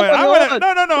 I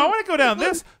want to go down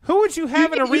this. Who would you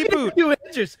have in a reboot?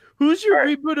 Who's your All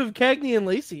right. reboot of Cagney and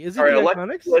Lacey? Is it All right, the Alexa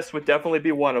Iconics? Bliss would definitely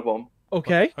be one of them.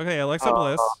 Okay. Okay, Alexa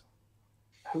Bliss.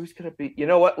 Who's going to be? You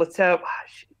know what? Let's have.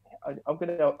 I'm going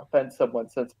to offend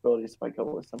someone's sensibilities if I go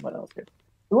with someone else here.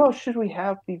 Who else should we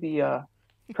have be the? I'm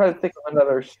trying to think of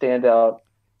another standout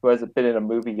who hasn't been in a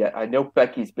movie yet. I know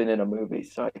Becky's been in a movie,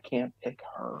 so I can't pick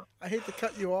her. I hate to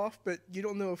cut you off, but you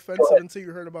don't know offensive until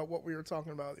you heard about what we were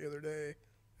talking about the other day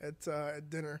at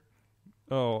dinner.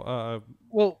 Oh,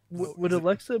 Well, would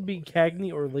Alexa be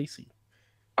Cagney or Lacey?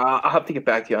 I'll have to get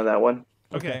back to you on that one.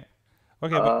 okay.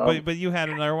 But you had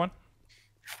another one?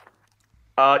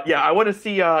 Yeah, I want to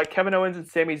see Kevin Owens and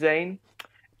Sami Zayn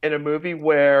in a movie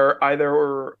where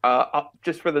either,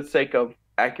 just for the sake of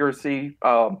accuracy,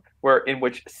 where in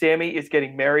which Sammy is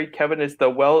getting married, Kevin is the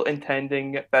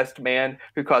well-intending best man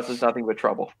who causes nothing but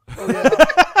trouble. Oh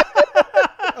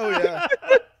yeah.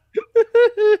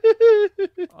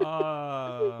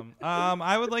 Oh yeah.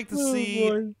 I would like to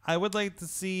see. I would like to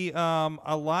see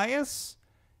Elias,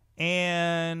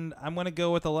 and I'm gonna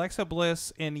go with Alexa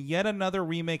Bliss in yet another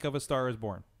remake of A Star Is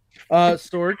Born.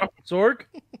 Sorg.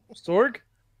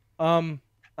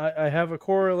 I have a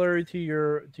corollary to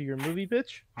your movie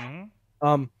pitch.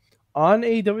 Mm-hmm. On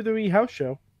a WWE house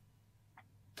show,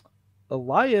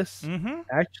 Elias Mm-hmm.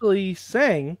 actually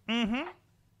sang Mm-hmm.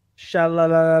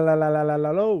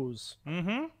 "Shalalalalalalos"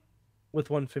 Mm-hmm. with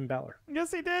one Finn Balor.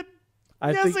 Yes, he did.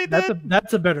 I Yes, think he that's did.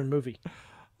 that's a better movie.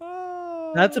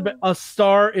 Oh. That's A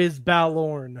Star Is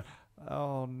Balorn.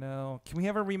 Oh no! Can we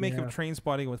have a remake Yeah. of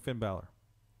Trainspotting with Finn Balor?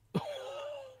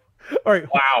 All right,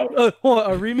 Wow.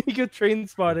 a remake of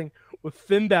Trainspotting with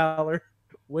Finn Balor,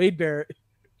 Wade Barrett,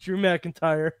 Drew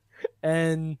McIntyre,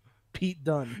 and Pete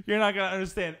Dunne. You're not gonna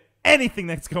understand anything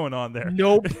that's going on there.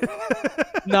 Nope,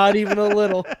 not even a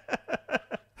little.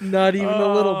 Not even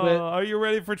a little bit. Are you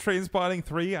ready for Trainspotting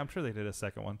 3? I'm sure they did a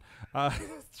second one.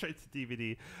 Straight to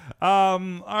DVD. All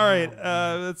right.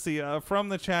 Let's see. From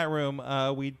the chat room,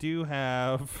 we do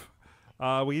have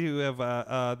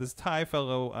this Thai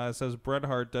fellow says Bret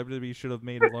Hart, WWE should have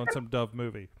made a Lonesome Dove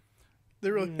movie. They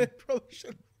really they probably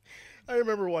should. I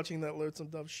remember watching that Lonesome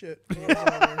Dove shit. when I was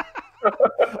on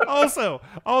there.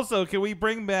 Also, can we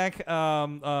bring back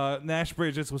Nash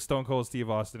Bridges with Stone Cold Steve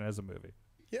Austin as a movie?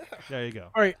 Yeah. There you go.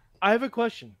 All right, I have a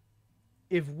question.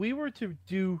 If we were to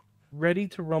do Ready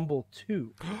to Rumble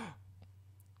 2,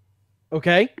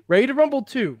 okay, Ready to Rumble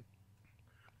 2,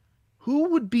 who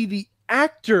would be the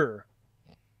actor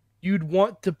you'd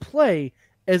want to play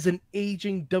as an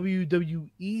aging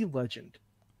WWE legend?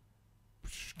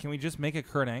 Can we just make it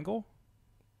Kurt Angle?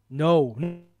 No,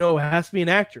 it has to be an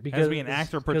actor. Because, Has to be an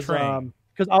actor portraying.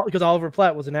 Because Oliver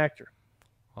Platt was an actor.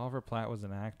 Oliver Platt was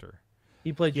an actor.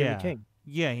 He played Jimmy Yeah. King.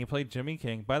 Yeah, he played Jimmy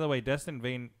King. By the way, Destin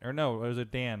Vane, or no, was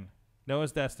it Dan? No,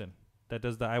 it's Destin that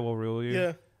does the "I Will Rule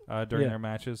You" during Yeah. their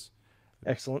matches.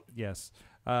 Excellent. Yes.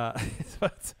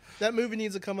 That movie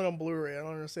needs to come out on Blu-ray. I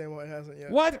don't understand why it hasn't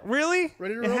yet. What? Really?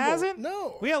 Ready to it Rumble? hasn't?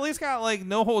 No. We at least got like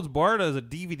No Holds Barred as a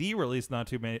DVD release not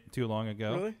too long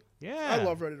ago. Really? Yeah. I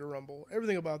love Ready to Rumble.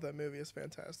 Everything about that movie is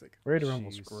fantastic. Ready to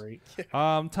Rumble's Jeez. great.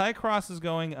 Ty Cross is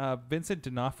going Vincent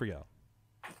D'Onofrio.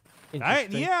 I can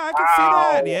Interesting. see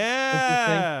that.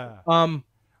 Yeah.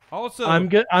 Also, I'm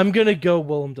gonna go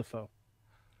Willem Dafoe.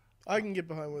 I can get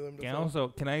behind with him.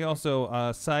 Can I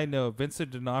also side note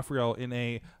Vincent D'Onofrio in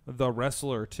a The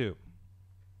Wrestler 2?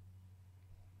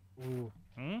 Ooh,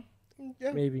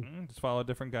 Yeah. maybe. Just follow a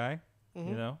different guy, you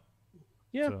know?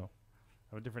 Yeah. So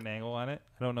have a different angle on it.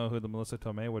 I don't know who the Melissa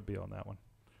Tomei would be on that one.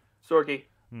 Sorgi.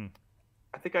 Hmm.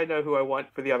 I think I know who I want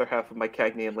for the other half of my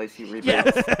Cagney and Lacey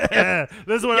reboot.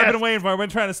 This is what I've been waiting for. I've been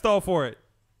trying to stall for it.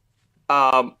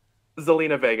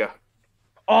 Zelina Vega.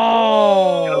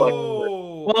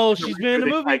 Oh. Well, she's been in a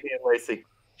Rebooting movie. Cagney and Lacey.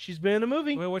 She's been in a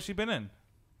movie. Wait, what's she been in?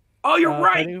 Oh, you're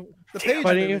right. The Paige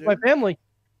Fighting movie, with my dude. family.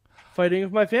 Fighting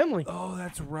with my family. Oh,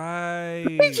 that's right.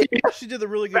 She did the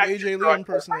really good AJ Lee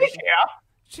impersonation.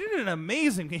 She did an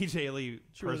amazing AJ Lee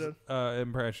She really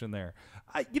impression there.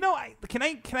 Can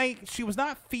I? She was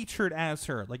not featured as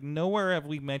her. Like nowhere have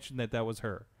we mentioned that was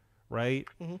her, right?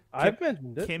 I've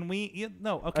mentioned it. Can we?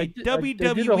 No. Okay. I did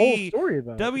a whole story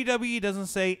about it. WWE doesn't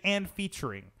say and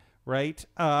featuring, right?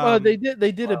 Well, they did.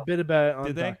 They did a bit about it on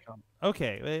Did they? .com.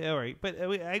 Okay. All right. But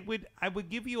I would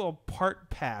give you a part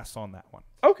pass on that one.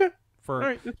 Okay. For All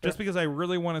right, just because I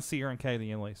really want to see her and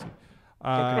Katie and Lacey.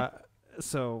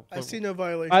 So I see no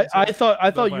violation. I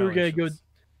thought you were gonna go, violations.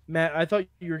 Matt. I thought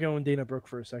you were going Dana Brooke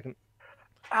for a second.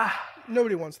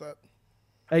 Nobody wants that.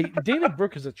 Mm-hmm. Hey, Dana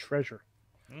Brooke is a treasure.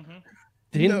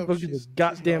 Dana No, Brooke she's is a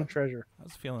goddamn not. treasure. I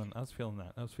was feeling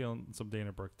that. I was feeling some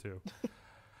Dana Brooke too.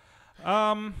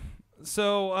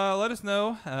 So let us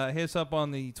know. Hit us up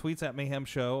on the tweets at Mayhem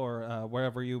Show or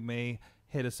wherever you may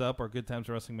hit us up, or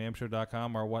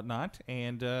goodtimeswrestlingmayhemshow.com or whatnot,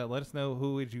 and let us know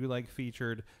who would you like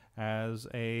featured as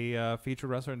a featured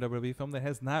wrestler in WWE film that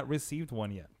has not received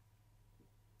one yet.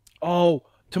 Oh,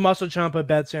 Tommaso Ciampa,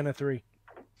 Bad Santa 3.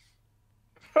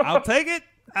 I'll take it.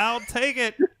 I'll take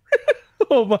it.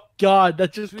 Oh my God,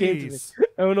 that just came to me. Jeez.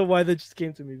 I don't know why that just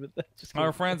came to me, but that just came Our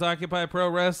to me. friends Occupy Pro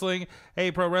Wrestling.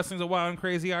 Hey, Pro Wrestling's a wild and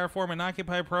crazy art form, and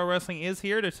Occupy Pro Wrestling is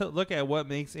here to look at what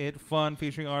makes it fun,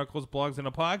 featuring articles, blogs, and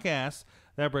a podcast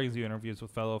that brings you interviews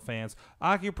with fellow fans.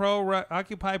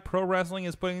 Occupy Pro Wrestling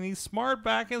is putting these smart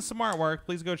back in smart work.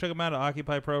 Please go check them out at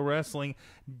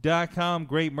OccupyProWrestling.com.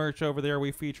 Great merch over there.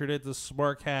 We featured it, the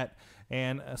Smart Hat,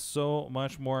 and so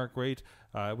much more. Great.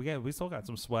 We still got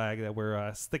some swag that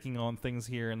we're sticking on things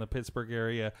here in the Pittsburgh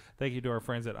area. Thank you to our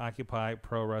friends at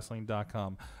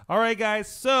OccupyProWrestling.com. All right, guys.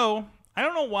 So I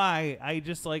don't know why I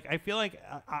feel like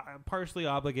I'm partially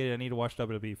obligated. I need to watch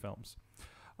WWE films.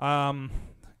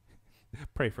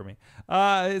 Pray for me.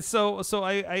 So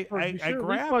I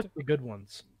grabbed watched the good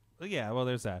ones. Yeah, well,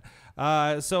 there's that.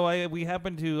 So we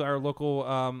happened to our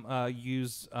local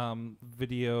used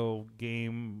video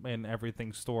game and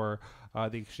everything store,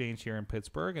 the Exchange here in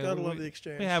Pittsburgh. And Gotta love the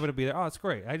Exchange. We happen to be there. Oh, it's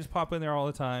great. I just pop in there all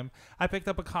the time. I picked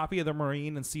up a copy of The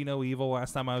Marine and See No Evil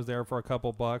last time I was there for a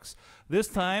couple bucks. This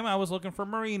time I was looking for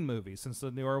Marine movies. Since the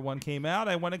newer one came out,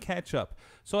 I want to catch up.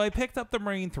 So I picked up The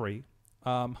Marine 3.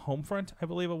 Homefront, I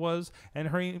believe it was,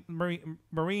 and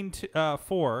Marine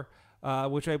 4,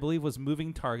 which I believe was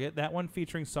Moving Target. That one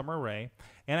featuring Summer Rae,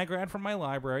 and I grabbed from my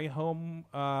library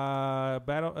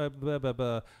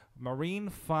Marine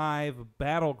 5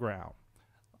 Battleground.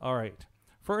 All right,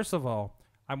 first of all,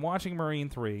 I'm watching Marine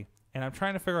 3, and I'm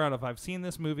trying to figure out if I've seen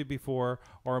this movie before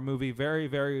or a movie very,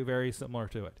 very, very similar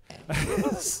to it.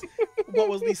 What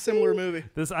was the similar movie?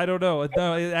 This I don't know.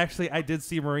 No, I did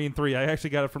see Marine 3. I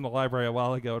actually got it from the library a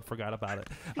while ago and forgot about it.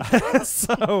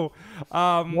 So,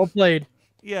 Well played.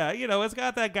 yeah, it's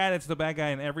got that guy that's the bad guy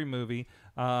in every movie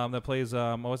that plays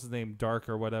what's his name, Dark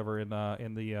or whatever in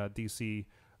the DC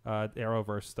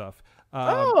Arrowverse stuff.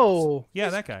 Yeah,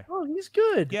 that guy. Oh, he's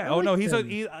good. Yeah. I Oh like no,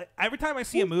 him. every time I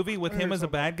see a movie with him as a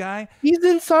bad guy, He's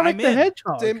in Sonic I'm the in.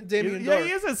 Hedgehog. Damien yeah, Dark.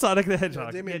 he is in Sonic the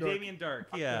Hedgehog. Yeah, Damien Dark.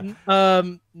 Yeah.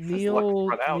 Neil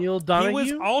run out. Neil He Donahue.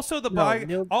 was also the No, bad.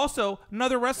 Neil- Also,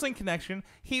 another wrestling connection.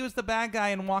 He was the bad guy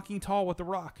in Walking Tall with The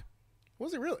Rock.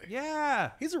 Was he really?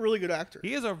 Yeah. He's a really good actor.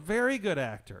 He is a very good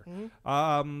actor.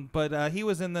 But he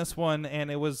was in this one, and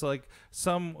it was like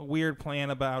some weird plan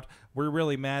about we're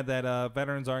really mad that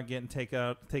veterans aren't getting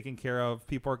taken care of,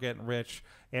 people are getting rich,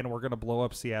 and we're going to blow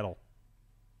up Seattle.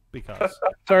 Because.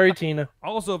 Sorry, Tina.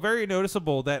 Also, very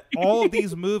noticeable that all of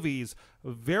these movies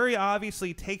very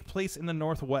obviously take place in the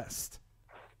Northwest.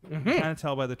 You can kind of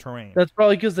tell by the terrain. That's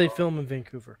probably because they film in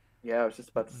Vancouver. Yeah, I was just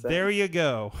about to say. There you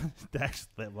go.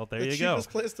 Well, there you go. The cheapest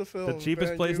place to film. The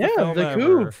cheapest place to Yeah, film the ever.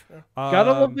 Couve.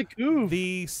 Gotta love the Couve.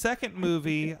 The second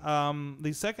movie,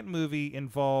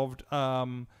 involved.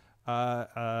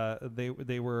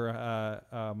 They were.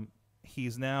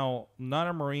 He's now not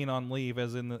a Marine on leave,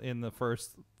 as in the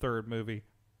third movie.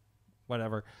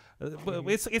 Whatever. But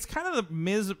it's kind of the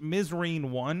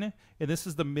Mizreen 1, and this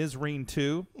is the Mizreen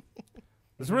 2.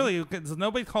 It's really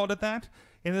nobody called it that.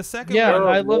 In the second Yeah, one,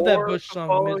 I love that War Bush to song,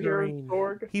 follow here, Mizreen.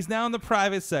 Sorg. he's now in the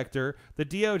private sector. The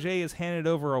DOJ has handed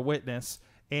over a witness,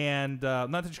 and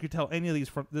not that you could tell any of these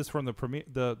from the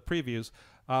previews.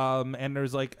 And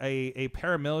there's like a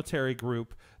paramilitary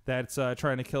group that's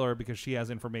trying to kill her because she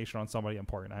has information on somebody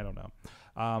important. I don't know.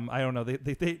 I don't know.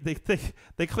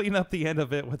 They clean up the end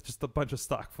of it with just a bunch of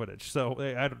stock footage. So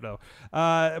I don't know.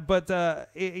 But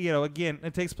again,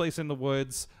 it takes place in the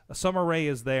woods. Summer Rae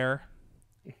is there.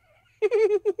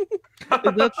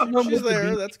 That's the one She's with the there.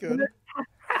 beach. That's good.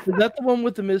 Is that the one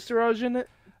with the Miztourage in it?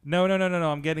 No.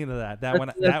 I'm getting to that.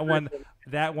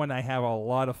 That one I have a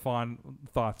lot of fond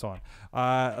thoughts on.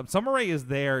 Summer Rae is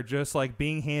there just like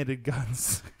being handed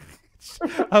guns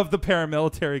of the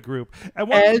paramilitary group.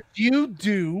 And As you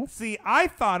do. See, I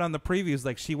thought on the previews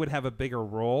like she would have a bigger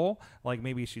role, like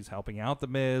maybe she's helping out the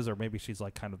Miz, or maybe she's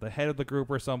like kind of the head of the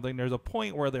group or something. There's a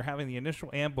point where they're having the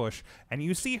initial ambush, and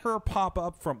you see her pop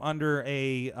up from under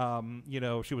a,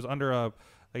 she was under a,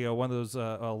 one of those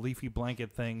leafy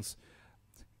blanket things.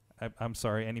 I'm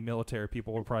sorry, any military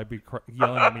people will probably be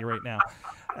yelling at me right now.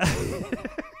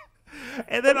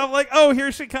 And then I'm like, oh,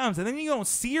 here she comes, and then you don't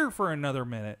see her for another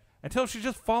minute. Until she's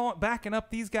just backing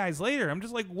up these guys later. I'm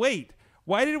just like, wait,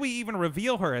 why did we even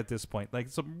reveal her at this point? Like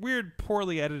some weird,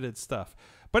 poorly edited stuff.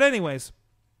 But anyways,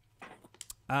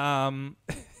 sorry,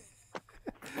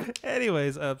 my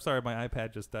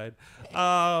iPad just died.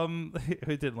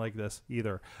 It didn't like this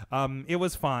either. It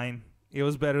was fine. It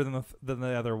was better than the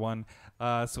other one.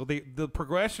 So the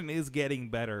progression is getting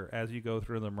better as you go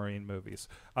through the Marine movies.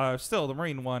 Still, the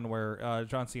Marine one where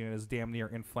John Cena is damn near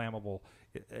inflammable.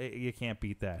 You can't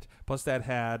beat that. Plus, that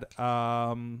had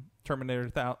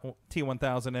Terminator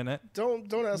T-1000 in it.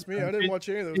 Don't ask me. I didn't watch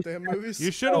any of those damn movies.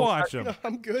 You should watch them. No,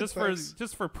 I'm good.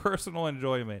 Just for personal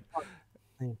enjoyment.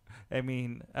 I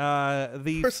mean,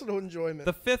 the personal enjoyment.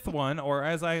 The fifth one, or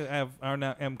as I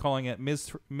am calling it,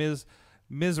 Mizreen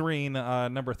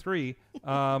number 3,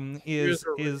 is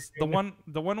the one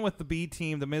with the B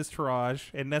team, the Miztourage,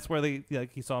 and that's where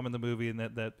you saw him in the movie, and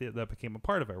that became a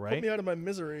part of it, right? Put me out of my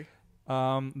misery.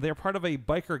 They're part of a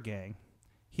biker gang.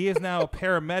 He is now a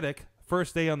paramedic.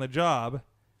 First day on the job.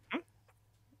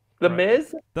 The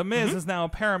Miz? The Miz is now a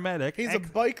paramedic. He's a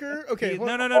biker? Okay.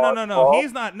 No.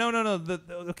 He's not. No.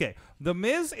 Okay. The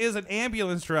Miz is an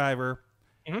ambulance driver.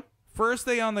 First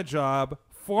day on the job.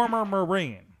 Former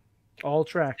Marine. All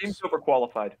tracks. Seems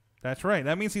overqualified. That's right.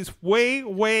 That means he's way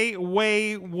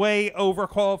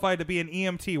overqualified to be an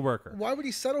EMT worker. Why would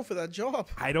he settle for that job?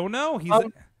 I don't know. He's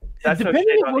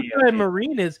depending on what kind of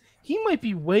Marine is, he might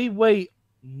be way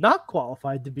not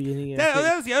qualified to be an EMT.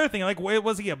 That was the other thing. Like,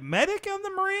 was he a medic on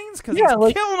the Marines? Because he's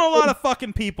killing a lot of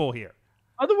fucking people here.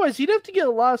 Otherwise, he'd have to get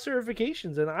a lot of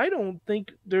certifications, and I don't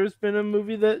think there's been a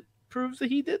movie that proves that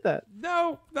he did that.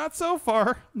 No, not so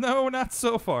far. No, not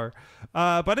so far.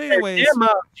 But anyways,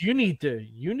 you need to.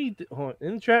 Hold on.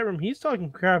 In the chat room, he's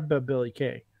talking crap about Billy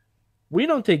Kay. We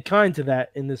don't take kind to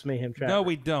that in this Mayhem chat. No,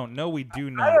 we don't. No, we do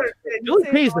not. Billy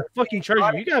Kay is the fucking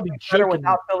charger. You gotta be joking.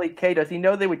 Without Billy Kay, does he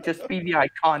know they would just be the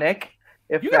iconic?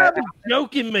 If you gotta be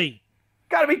joking me.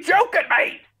 Gotta be joking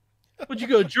me. Would you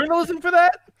go journalism for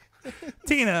that?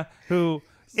 Tina, who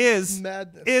is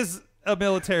a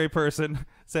military person,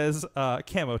 says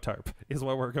camo tarp is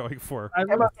what we're going for. I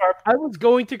was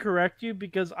going to correct you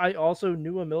because I also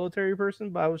knew a military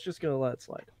person, but I was just gonna let it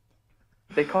slide.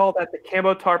 They call that the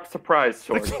camo tarp surprise,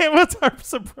 Sorg. The camo tarp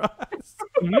surprise.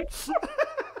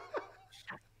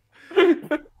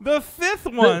 The fifth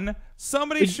one,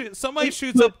 somebody shoots up.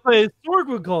 Sorg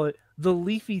would call it the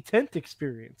leafy tent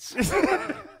experience.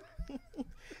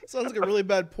 Sounds like a really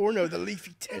bad porno, the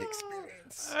leafy tent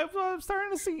experience. I'm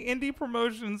starting to see indie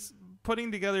promotions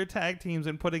putting together tag teams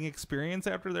and putting experience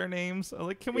after their names.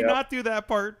 Like, can we not do that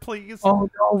part, please? Oh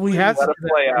no, we have to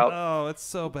play out. Oh, it's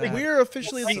so bad. We are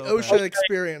officially the OSHA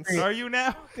experience. Are you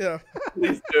now? Yeah.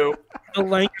 Please do. The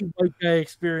lanky white guy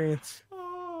experience.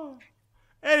 Oh.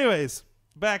 Anyways,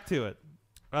 back to it.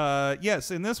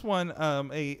 Yes, in this one,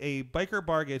 a biker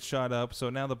bar gets shot up, so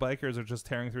now the bikers are just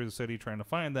tearing through the city trying to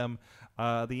find them.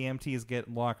 The EMTs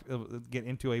get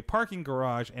into a parking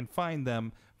garage and find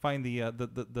the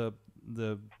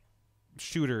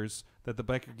shooters that the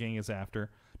biker gang is after.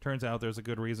 Turns out there's a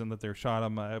good reason that they're shot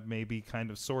them, maybe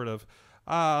kind of, sort of.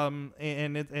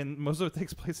 And most of it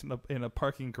takes place in a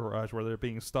parking garage where they're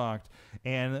being stalked.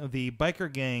 And the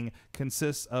biker gang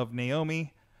consists of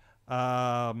Naomi,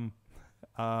 the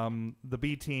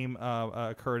B team,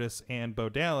 Curtis, and Bo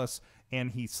Dallas,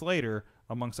 and Heath Slater,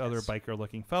 amongst other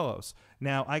biker-looking fellows.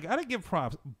 Now, I gotta give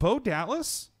props. Bo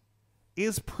Dallas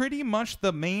is pretty much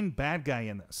the main bad guy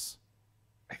in this.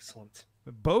 Excellent.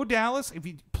 Bo Dallas, if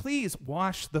you please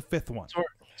watch the fifth one.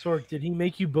 Sorg, did he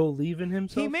make you believe in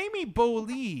himself? He made me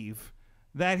believe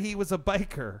that he was a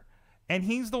biker, and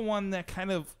he's the one that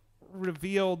kind of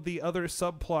revealed the other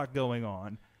subplot going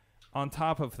on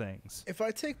top of things. If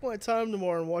I take my time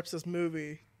tomorrow and watch this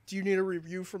movie, do you need a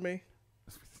review for me?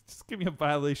 Just give me a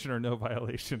violation or no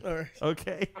violation. All right.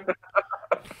 Okay.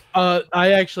 I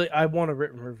want a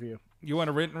written review. You want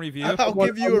a written review? I'll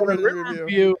give you a written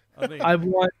review. I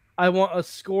want a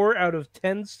score out of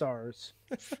 10 stars.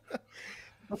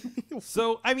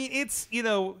 So, I mean, it's,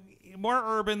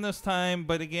 more urban this time,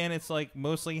 but again, it's like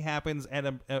mostly happens at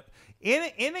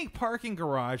in a parking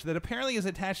garage that apparently is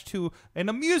attached to an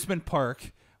amusement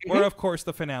park, where of course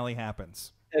the finale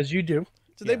happens. As you do.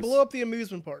 Did they blow up the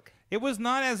amusement park? It was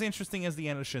not as interesting as the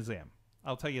end of Shazam.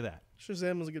 I'll tell you that.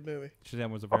 Shazam was a good movie.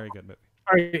 Shazam was a very good movie.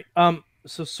 All right.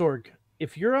 So Sorg,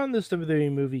 if you're on this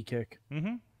WWE movie kick,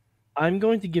 I'm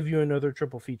going to give you another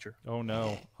triple feature. Oh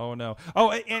no! Oh no!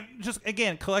 Oh, and just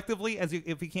again, collectively,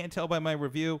 if you can't tell by my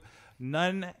review,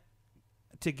 none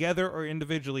together or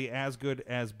individually as good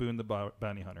as Boone the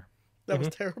Bounty Hunter. That was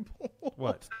terrible.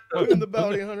 What? Boone the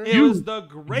Bounty Hunter. It was the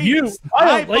greatest.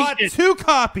 I bought 2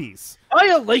 copies.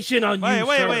 Violation on you.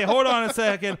 Wait. Hold on a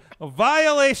second. A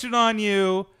violation on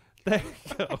you. There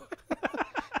you go.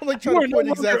 I'm like trying to point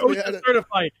exactly at it.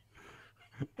 Certified.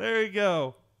 There you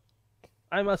go.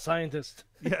 I'm a scientist.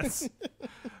 Yes.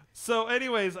 So,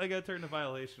 anyways, I gotta turn the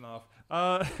violation off.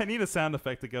 I need a sound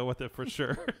effect to go with it for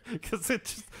sure, because it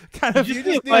just kind of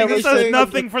does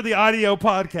nothing for the audio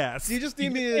podcast. You just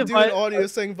need me to do an audio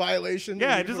saying violation.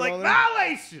 Yeah, just like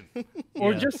violation,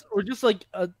 or just like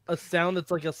a sound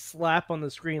that's like a slap on the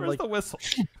screen. Where's like the whistle?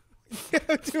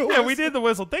 Yeah, we did the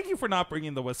whistle. Thank you for not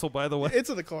bringing the whistle, by the way. It's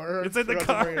in the car. It's in the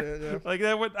car. Like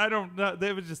that would, I don't know.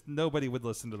 They would just, nobody would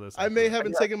listen to this. I may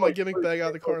haven't taken my gimmick bag out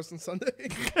of the car since Sunday.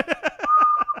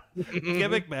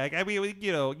 Gimmick bag. I mean,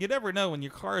 you never know when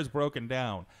your car is broken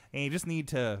down, and you just need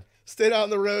to stay out on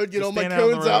the road, get all my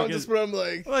cones out, and just put them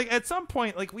like at some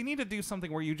point, like we need to do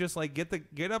something where you just like get the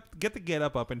get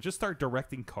up and just start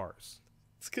directing cars.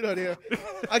 It's a good idea.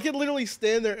 I could literally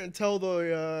stand there and tell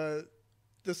what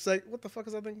the fuck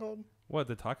is that thing called? What,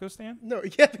 the taco stand? No,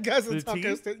 yeah, the guys at the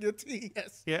taco stand. The tea,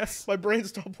 yes. Yes. My brain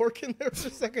stopped working there for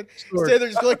a second. Sure. Stand there,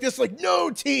 just go like this, like no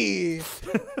tea.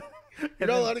 You're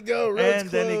not allowed to go. Road's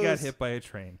closed. Then he got hit by a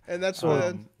train. And that's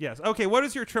what. Yes. Okay. What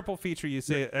is your triple feature? You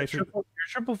say your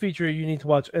triple feature you need to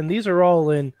watch, and these are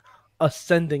all in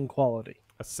ascending quality.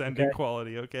 Ascending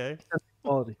quality. Okay. Ascending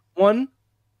quality. 1,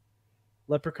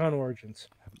 Leprechaun Origins.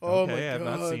 Oh my God. I have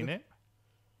not seen it.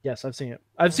 Yes, I've seen it.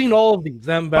 I've seen all of these.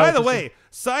 By the way,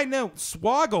 side note,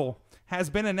 Swoggle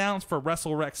has been announced for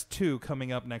WrestleRex 2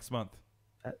 coming up next month.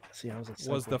 I was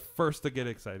excited. Was the first to get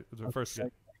excited. Was the first to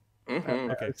get.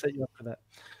 Okay. I set you up for that.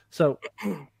 So,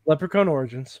 Leprechaun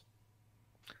Origins,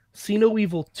 See No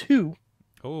Evil 2.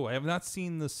 Oh, I have not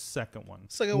seen the second one.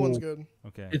 Second one's good.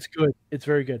 Okay, it's good. It's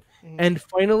very good. And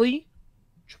finally,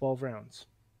 12 Rounds.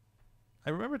 I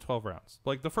remember 12 Rounds,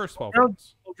 like the first 12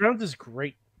 rounds. 12 Rounds is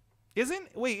great.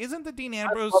 Isn't the Dean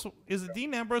Ambrose? Is the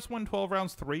Dean Ambrose one 12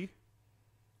 Rounds 3?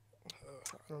 I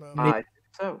don't know. I think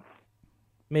so.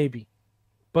 Maybe,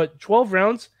 but 12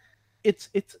 Rounds. It's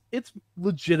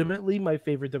legitimately my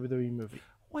favorite WWE movie.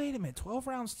 Wait a minute, 12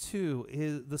 Rounds 2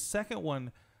 is the second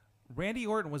one. Randy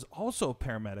Orton was also a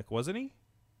paramedic, wasn't he?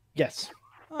 Yes.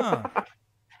 Huh.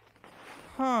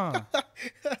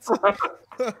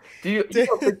 Do you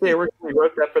don't think they originally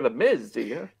wrote that for The Miz, do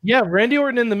you? Yeah, Randy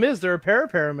Orton and The Miz, they're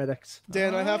paramedics.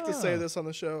 Dan, I have to say this on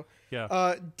the show.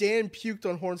 Yeah. Dan puked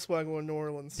on Hornswoggle in New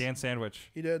Orleans. Dan Sandwich.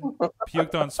 He did.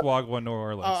 Puked on Swoggle in New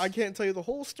Orleans. I can't tell you the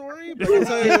whole story, but I'll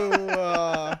tell you...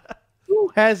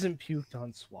 Who hasn't puked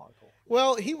on Swoggle?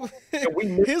 Well,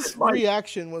 his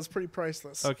reaction was pretty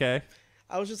priceless. Okay.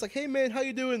 I was just like, hey, man, how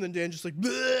you doing? And then Dan just like,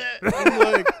 bleh. I'm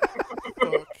like,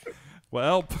 fuck.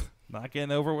 Well, not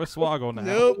getting over with Swoggle now.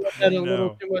 Nope. Had a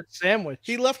little too much sandwich.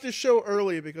 He left his show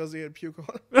early because he had puke on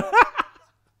him.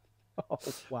 Oh,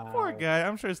 wow. Poor guy.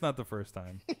 I'm sure it's not the first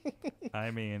time.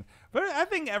 I mean, but I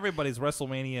think everybody's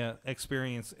WrestleMania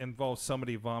experience involves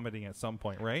somebody vomiting at some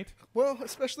point, right? Well,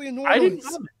 especially in New Orleans. I didn't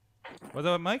vomit. Was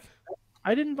that Mike?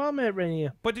 I didn't vomit at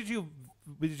Mania. But did you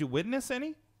witness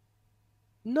any?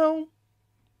 No.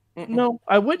 No,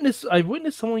 I witnessed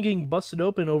someone getting busted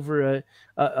open over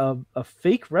a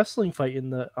fake wrestling fight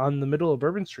on the middle of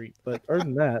Bourbon Street. But other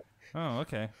than that, oh,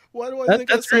 okay. Why do I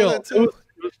think I saw real. that too?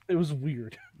 It was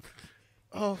weird.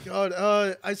 Oh God,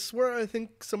 I swear I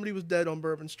think somebody was dead on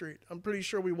Bourbon Street. I'm pretty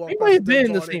sure we walked. We might have been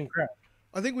in the same crowd.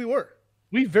 I think we were.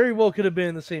 We very well could have been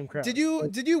in the same crowd. Did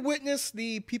you witness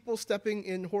the people stepping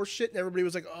in horse shit and everybody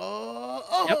was like,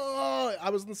 oh, yep. I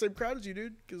was in the same crowd as you,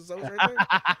 dude, because I was right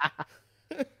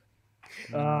there.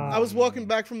 I was walking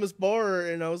back from this bar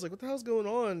and I was like, what the hell's going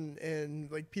on? And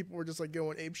like people were just like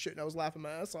going ape shit and I was laughing my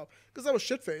ass off because I was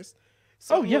shit faced.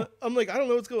 So I'm like, I don't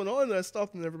know what's going on. And I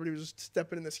stopped and everybody was just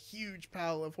stepping in this huge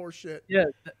pile of horse shit. Yeah,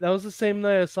 that was the same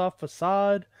night I saw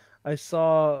Facade. I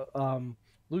saw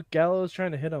Luke Gallows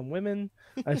trying to hit on women.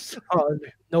 I saw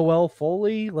Noelle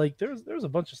Foley. Like there was a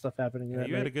bunch of stuff happening. Yeah,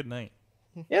 you had a good night.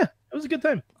 Yeah, it was a good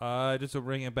time. Just to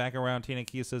bring it back around, Tina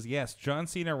Key says, yes, John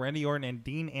Cena, Randy Orton, and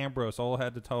Dean Ambrose all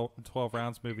had the 12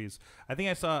 rounds movies. I think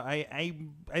I saw, I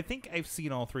think I've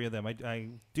seen all three of them. I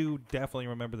do definitely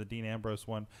remember the Dean Ambrose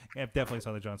one. I've definitely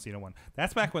saw the John Cena one.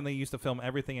 That's back when they used to film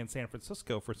everything in San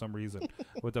Francisco for some reason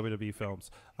with WWE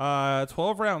films.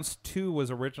 12 rounds 2 was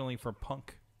originally for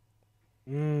Punk.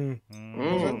 I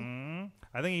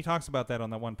think he talks about that on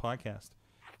that one podcast.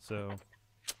 So,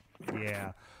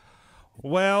 yeah.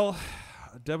 Well,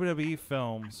 WWE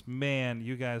films, man,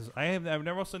 you guys. I've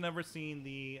never seen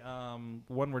the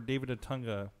one where David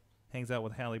Otunga hangs out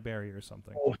with Halle Berry or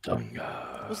something.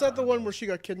 Otunga. Was that the one where she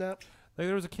got kidnapped? Like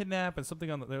there was a kidnap and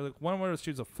something on the there. Like one where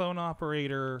she was a phone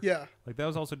operator. Yeah. Like that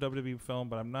was also a WWE film,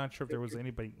 but I'm not sure if there was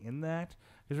anybody in that.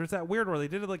 Because there's that weird where they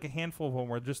did it like a handful of them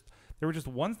where there were just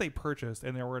ones they purchased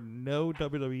and there were no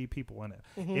WWE people in it.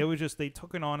 It was just they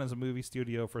took it on as a movie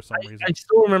studio for some reason. I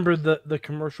still remember the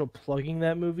commercial plugging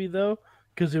that movie though,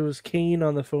 because it was Kane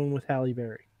on the phone with Halle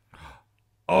Berry.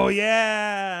 Oh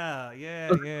yeah, yeah.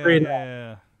 It was a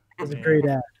great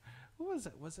ad. What was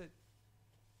it? Was it?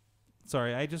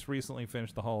 Sorry, I just recently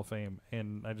finished the Hall of Fame,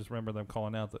 and I just remember them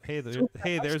calling out that, hey,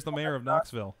 there's the mayor of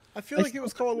Knoxville. I feel like it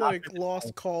was called like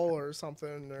Lost Call or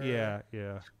something. Or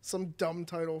Yeah. some dumb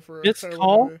title for a Missed terrible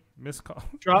Call? movie. Missed Call.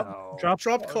 Drop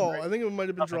Call. I think it might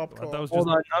have been Drop Call. That was Hold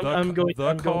just on, I'm going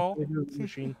call. to the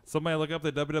machine. Somebody look up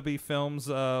the WWE Films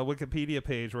Wikipedia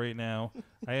page right now.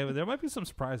 There might be some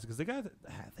surprises because they got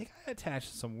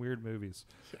attached to some weird movies.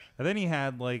 And then he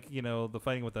had like the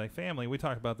Fighting with Thy Family. We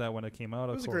talked about that when it came out.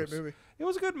 It was a great movie. It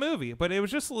was a good movie, but it was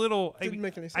just a little. Didn't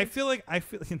make any sense. I feel like it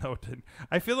didn't.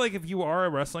 I feel like if you are a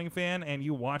wrestling fan and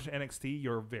you watch NXT,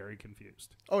 you're very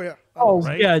confused. Oh yeah. Oh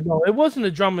right? yeah, no, it wasn't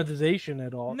a dramatization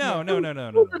at all. No. It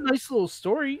was a nice little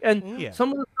story, and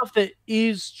some of the stuff that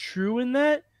is true in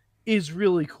that is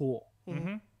really cool.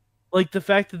 Mm-hmm. Like the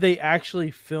fact that they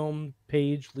actually filmed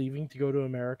Paige leaving to go to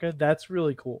America. That's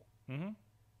really cool. Mm-hmm.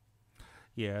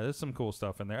 Yeah, there's some cool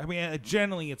stuff in there. I mean,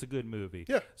 generally, it's a good movie.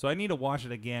 Yeah. So I need to watch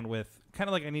it again with kind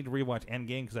of like I need to rewatch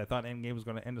Endgame because I thought Endgame was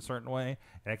going to end a certain way,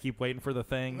 and I keep waiting for the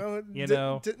thing. No, it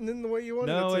know, didn't end the way you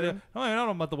wanted no, it to. I don't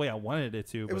know about the way I wanted it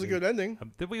to. It was a good ending.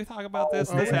 Did we talk about this?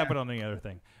 Oh, This yeah. happened on the other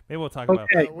thing. Maybe we'll talk Okay, about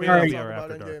that. we Maybe that'll will be talk our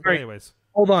about after dark. Endgame. But anyways,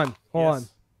 Hold on. Yes.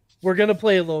 We're gonna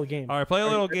play a little game. All right, play a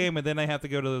little game, and then I have to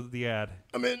go to the ad.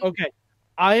 I'm in. Okay,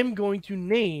 I am going to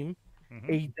name Mm-hmm.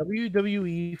 a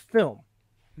WWE film.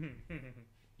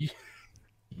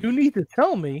 You need to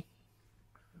tell me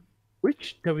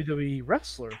which WWE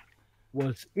wrestler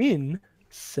was in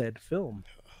said film.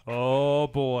 Oh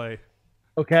boy,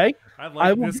 Okay, I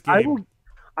like this game.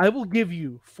 I will give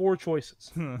you 4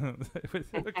 choices.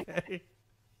 Okay,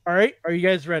 All right, are you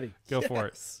guys ready? go for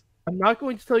it. I'm not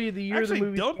going to tell you the year Actually, the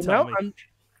movie don't came tell out. me.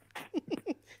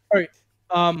 All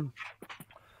right.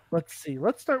 Let's see.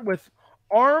 Let's start with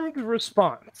Armed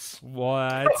Response.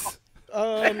 What?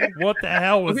 What the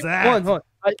hell was Okay, that? Hold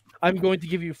on. I'm going to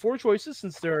give you 4 choices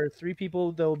since there are 3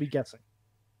 people that will be guessing.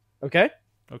 Okay?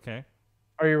 Okay,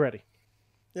 Are you ready?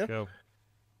 Yeah. go.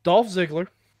 Dolph Ziggler,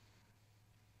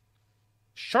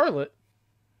 Charlotte,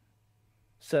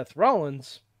 Seth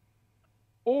Rollins,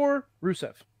 or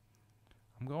Rusev.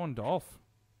 I'm going Dolph.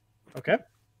 Okay?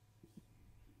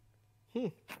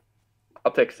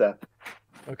 I'll take Seth.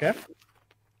 Okay.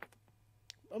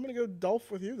 I'm gonna go Dolph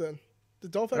with you then.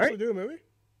 Did Dolph All actually right. do a movie?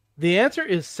 The answer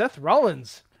is Seth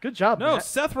Rollins. Good job, No, Matt.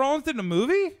 Seth Rollins did a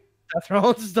movie? Seth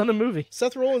Rollins has done a movie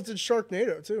Seth Rollins did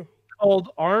Sharknado too. called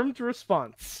Armed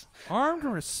Response. Armed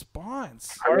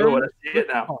Response. I really want to see it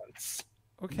now. Response.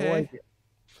 No Okay. idea.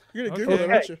 You're gonna Okay. Google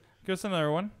it, aren't you? Give us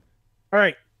another one. All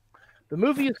right. The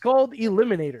movie is called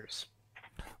Eliminators.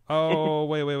 Oh,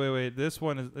 wait. This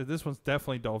one's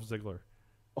definitely Dolph Ziggler.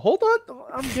 Hold on.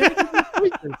 I'm gonna give you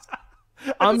choices.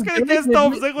 I'm just gonna guess give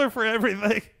Dolph you- Ziggler for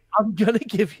everything. I'm gonna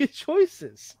give you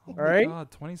choices. Oh All my right. God,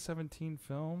 2017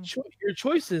 film. Your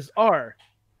choices are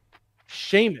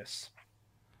Sheamus,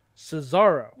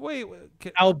 Cesaro, Wait.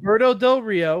 Alberto Del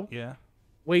Rio, Yeah.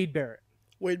 Wade Barrett.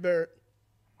 Wade Barrett.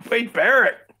 Wade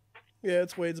Barrett. Yeah,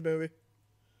 it's Wade's movie.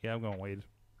 Yeah, I'm going Wade.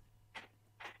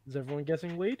 Is everyone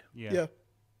guessing Wade? Yeah.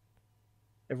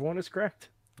 Everyone is correct.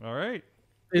 All right.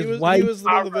 He Is was Wade one of the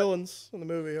Barrett. villains in the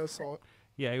movie. I saw it.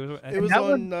 Yeah, he was. It was that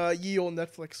on Ye on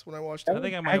Netflix when I watched I it.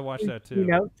 think I might have watched that Actually too.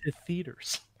 came out to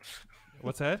theaters.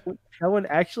 What's that? That one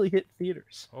actually hit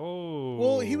theaters. Oh.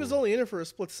 Well, he was only in it for a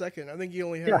split second. I think he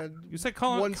only Yeah. had. You said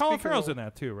one Colin speaker Farrell's role. in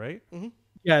that too, right?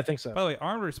 Yeah, I think so. By the way,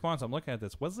 Armed Response. I'm looking at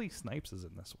this. Wesley Snipes is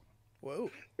in this one.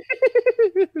 Whoa!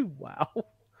 Wow.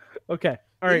 Okay. All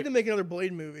We right. need to make another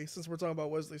Blade movie since we're talking about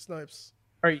Wesley Snipes.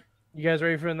 All right. You guys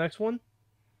ready for the next one?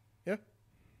 Yeah.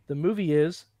 The movie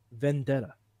is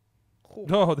Vendetta.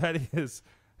 No, that is.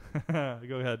 Go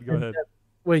ahead. Go ahead.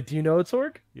 Wait, do you know it,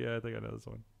 Sorg? Yeah, I think I know this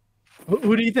one.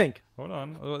 Who do you think? Hold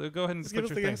on. Go ahead and Just put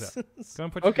give your us the things out. guesses. Go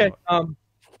and put your Okay. out.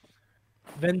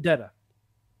 Vendetta.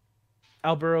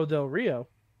 Alberto Del Rio.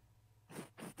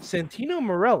 Santino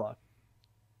Marella.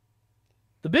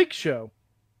 The Big Show.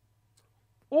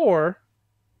 Or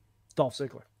Dolph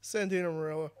Ziggler. Santino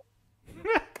Marella.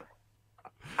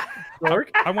 Sorg?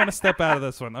 I want to step out of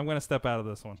this one. I'm going to step out of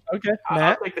this one. Okay. I'll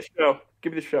Matt? take the show.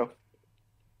 Give me the show.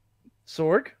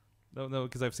 Sorg? No,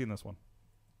 because I've seen this one.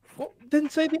 Well, then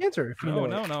say the answer if you know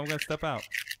No, it. I'm going to step out.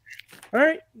 All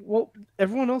right. Well,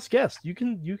 everyone else guessed. You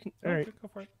can. All right. Go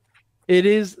for it. It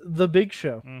is The Big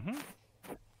Show. Mm-hmm.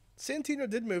 Santino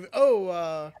did move.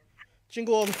 Oh,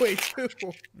 Jingle All the Way too.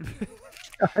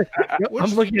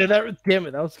 I'm looking at that. Damn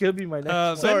it. That was going to be my next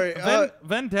one. Sorry,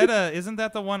 Vendetta, isn't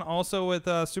that the one also with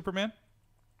Superman?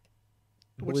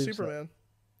 Which believe so. Superman?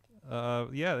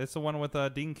 Yeah, it's the one with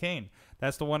Dean Cain.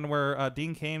 That's the one where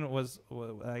Dean Cain was.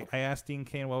 I asked Dean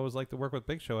Cain what it was like to work with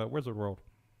Big Show at Wizard World.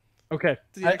 Okay.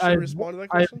 Did he actually respond to that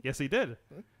question? Yes, he did.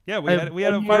 Yeah, I have we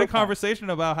had a one more funny conversation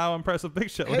about how impressive Big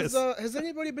Show is. Has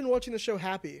anybody been watching the show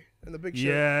Happy and the Big Show?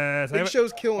 Yes. Big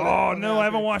Show's killing it. Oh on no, I Happy.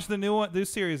 haven't watched the new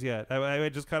series yet. I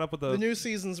just caught up with The new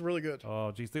season's really good.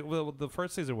 Oh geez, the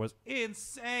first season was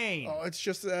insane. Oh, it's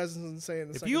just as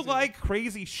insane. If you like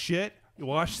crazy shit,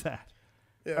 watch that.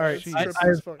 Yeah, All right. it's I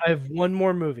trippy as fuck. have one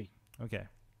more movie. Okay.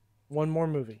 One more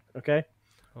movie. Okay.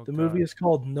 Oh, The God. movie is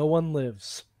called No One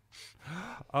Lives.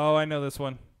 Oh, I know this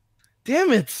one.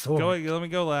 Damn it. Sorg. Let me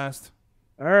go last.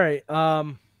 All right.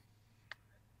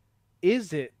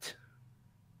 Is it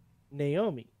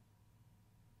Naomi,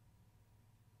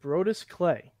 Brodus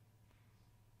Clay,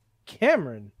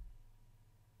 Cameron,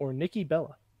 or Nikki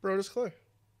Bella? Brodus Clay.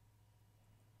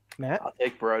 Matt? I'll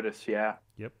take Brodus. Yeah.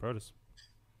 Yep, Brodus.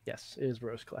 Yes, it is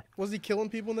Brodus Clay. Was he killing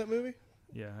people in that movie?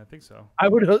 Yeah, I think so. I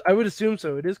would assume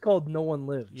so. It is called No One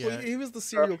Lives. Yeah. Well, he was the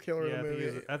serial killer Yeah, in the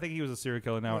movie. I think he was a serial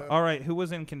killer now. Yeah. All right, who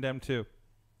was in Condemned 2?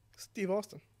 Steve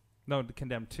Austin. No,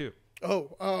 Condemned 2.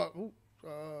 Oh,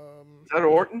 Is that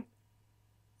Orton?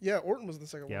 yeah, Orton was the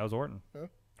second Yeah, it one. was Orton. Yeah.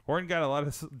 Orton got a lot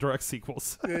of direct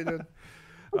sequels. Yeah, he did.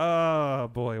 Oh,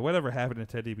 boy. Whatever happened to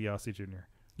Ted DiBiase Jr.?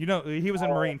 You know, he was in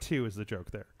Marine 2 is the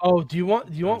joke there. Oh, do you want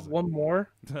one more?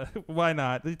 Why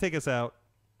not? Take us out.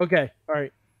 Okay. All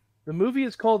right. The movie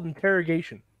is called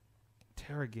Interrogation.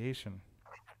 Interrogation.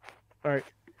 All right.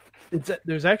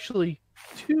 There's actually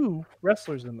 2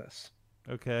 wrestlers in this.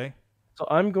 Okay. So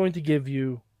I'm going to give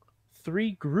you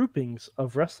 3 groupings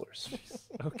of wrestlers.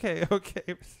 Okay. Are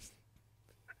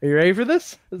you ready for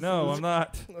this? No, I'm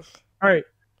not. All right.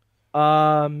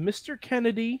 Mr.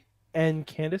 Kennedy and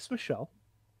Candice Michelle.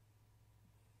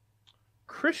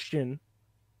 Christian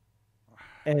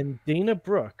and Dana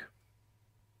Brooke.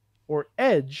 Or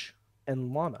Edge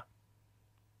and Lana.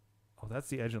 Oh, that's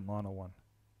the Edge and Lana one.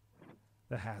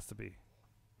 That has to be.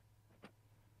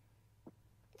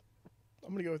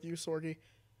 I'm gonna go with you, Sorgi.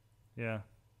 Yeah.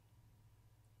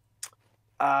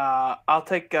 I'll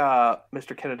take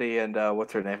Mr. Kennedy and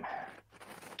what's her name?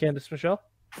 Candice Michelle?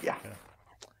 Yeah.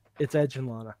 It's Edge and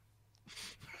Lana.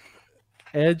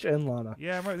 Edge and Lana.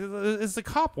 Yeah, right. It's the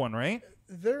cop one, right?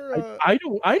 They're I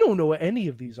don't know what any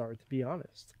of these are, to be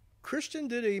honest. Christian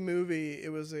did a movie.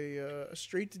 It was a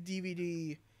straight to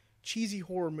DVD cheesy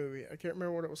horror movie. I can't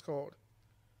remember what it was called,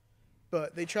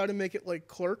 but they tried to make it like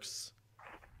Clerks,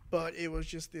 but it was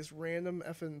just this random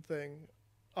effing thing.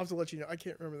 I'll have to let you know. I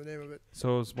can't remember the name of it.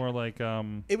 So it's more like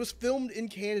It was filmed in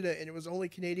Canada and it was only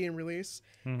Canadian release.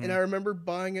 Mhm. And I remember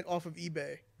buying it off of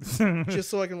eBay just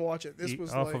so I can watch it. This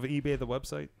was off like, of eBay, the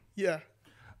website. yeah.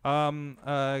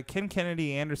 Ken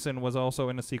Kennedy Anderson was also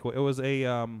in a sequel. It was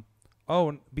a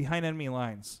Behind Enemy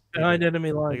Lines. Behind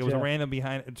Enemy Lines. Like it was yeah. a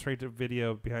random straight to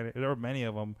video behind it. There were many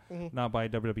of them, Mhm. not by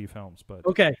WWE Films, but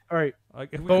Okay, all right.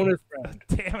 Bonus round.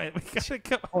 Damn it, we gotta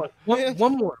go.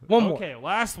 One more. Okay,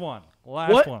 last one.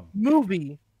 Last What one.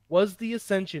 movie was The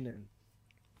Ascension in?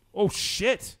 Oh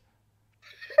shit.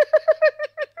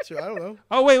 So I don't know.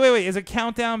 Oh wait. Is it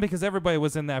Countdown because everybody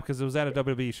was in that because it was at a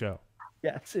WWE show?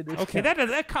 Yes, it is. Okay,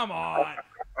 that come on.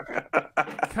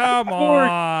 Come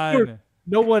on.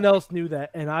 No one else knew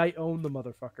that, and I own the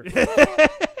motherfucker.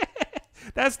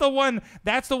 That's the one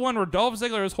where Dolph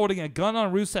Ziggler is holding a gun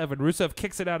on Rusev and Rusev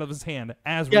kicks it out of his hand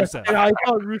as Yes, Rusev. and I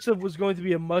thought Rusev was going to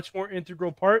be a much more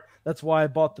integral part. That's why I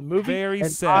bought the movie. Very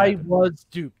and sad. I was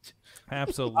duped.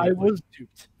 Absolutely. I was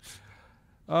duped.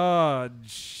 Oh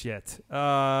shit.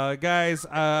 Guys,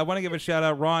 I want to give a shout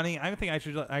out, Ronnie. I think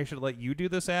I should let you do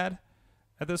this ad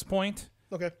at this point.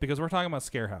 Okay. Because we're talking about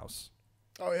Scarehouse.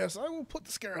 Oh, yes, I will put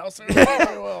the Scarehouse there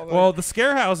very well. Well, the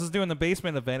Scarehouse is doing the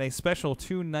basement event, a special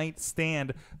 2-night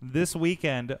stand this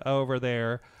weekend over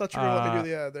there. Thought you were going to let me do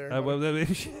the ad there.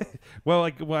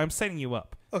 Well, I'm setting you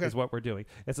up. Okay. Is what we're doing.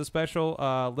 It's a special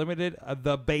limited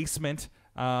the basement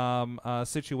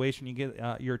situation. You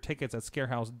get your tickets at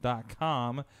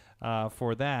scarehouse.com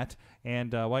for that.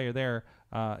 And while you're there,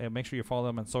 and make sure you follow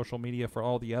them on social media for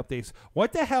all the updates.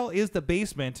 What the hell is the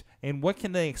basement, and what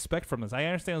can they expect from this? I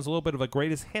understand there's a little bit of a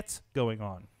greatest hits going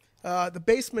on. The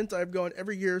basement, I've gone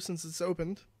every year since it's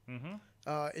opened.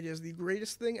 Mm-hmm. It is the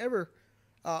greatest thing ever.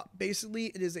 Basically,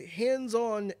 it is a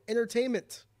hands-on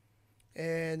entertainment.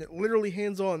 And literally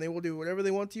hands-on. They will do whatever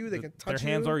they want to you. They can touch you.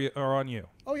 Their hands are on you.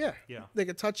 Oh, yeah. Yeah. They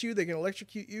can touch you. They can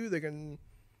electrocute you. They can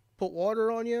put water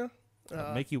on you.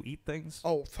 Make you eat things.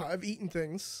 Oh, I've eaten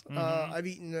things. Mm-hmm. I've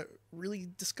eaten really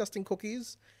disgusting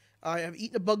cookies. I have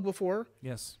eaten a bug before.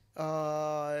 Yes.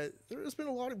 There's been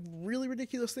a lot of really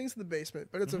ridiculous things in the basement,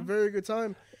 but it's a very good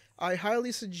time. I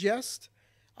highly suggest,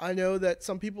 I know that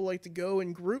some people like to go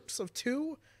in groups of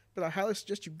 2, but I highly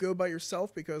suggest you go by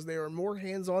yourself because they are more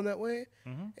hands-on that way.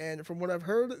 Mm-hmm. And from what I've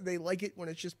heard, they like it when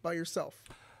it's just by yourself.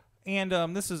 And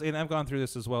and I've gone through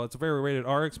this as well. It's a very rated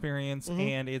R experience,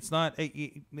 and it's not.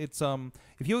 It's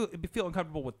if you feel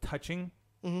uncomfortable with touching,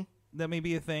 that may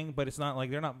be a thing, but it's not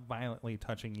like they're not violently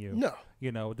touching you.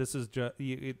 No, this is just.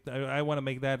 I want to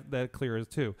make that clear as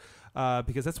too,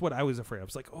 because that's what I was afraid of. I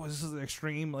was like, oh, this is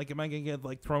extreme. Like, am I gonna get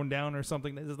like thrown down or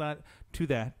something? It's not to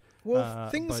that. Well,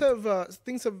 things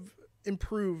have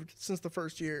improved since the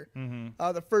first year.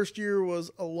 The first year was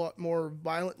a lot more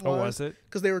violent. Oh, was it?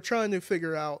 Because they were trying to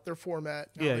figure out their format,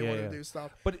 how they wanted to do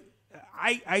stuff. But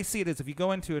I see it as if you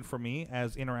go into it for me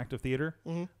as interactive theater,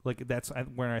 like that's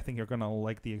where I think you're gonna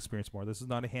like the experience more. This is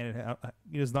not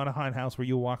a haunted house where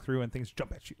you walk through and things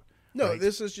jump at you. No, right?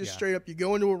 This is just straight up. You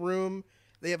go into a room,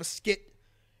 they have a skit,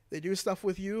 they do stuff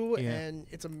with you, and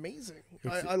it's amazing.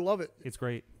 I love it. It's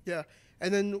great. Yeah.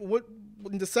 And then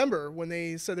in December, when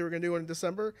they said they were going to do it in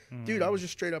December, dude, I was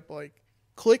just straight up like,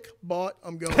 click, bought,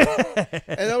 I'm going.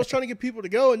 And I was trying to get people to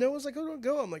go, and no one's like, oh, don't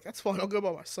go. I'm like, that's fine. I'll go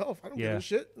by myself. I don't give a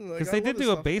shit. Because they did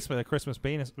do a Christmas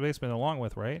basement along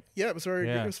with, right? Yeah, it was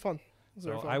it was fun.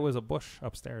 So I was a bush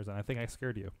upstairs, and I think I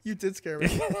scared you. You did scare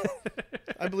me.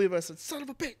 I believe I said, son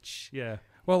of a bitch. Yeah.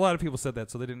 Well, a lot of people said that,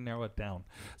 so they didn't narrow it down.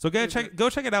 So go check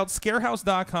it out.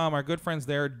 Scarehouse.com. Our good friends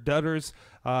there, Dudders.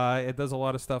 It does a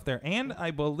lot of stuff there. And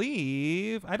I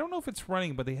believe, I don't know if it's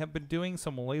running, but they have been doing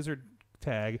some laser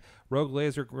tag, Rogue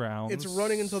Laser Grounds. It's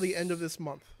running until the end of this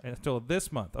month. Until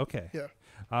this month. Okay. Yeah.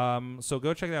 So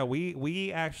go check it out.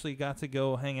 We actually got to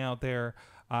go hang out there.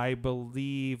 I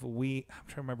believe I'm trying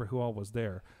to remember who all was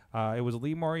there. It was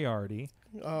Lee Moriarty.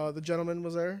 The gentleman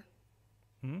was there.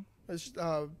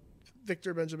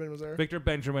 Victor Benjamin was there. Victor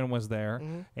Benjamin was there,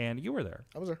 and you were there.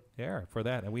 I was there. Yeah, for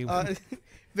that. And we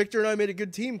Victor and I made a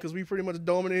good team because we pretty much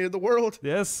dominated the world.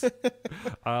 Yes.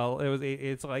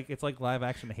 It's like live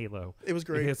action Halo. It was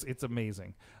great. It's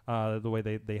amazing the way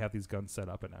they have these guns set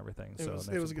up and everything. It was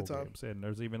a good time. Games. And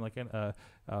there's even like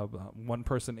one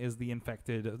person is the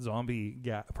infected zombie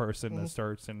person that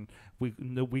starts, and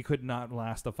we could not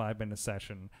last a 5-minute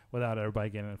session without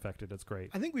everybody getting infected. It's great.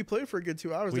 I think we played for a good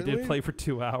 2 hours. We did play for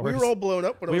 2 hours. We were all blown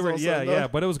up when it was all said and done.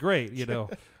 But it was great, go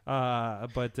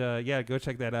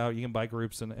check that out. You can buy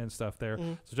groups and stuff there.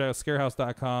 So check out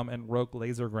scarehouse.com and Rogue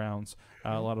Laser Grounds.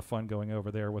 A lot of fun going over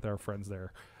there with our friends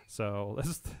there. So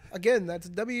again, that's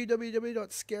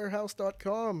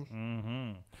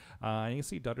www.scarehouse.com. And you can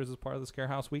see Dudders is part of the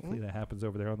Scarehouse Weekly that happens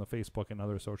over there on the Facebook and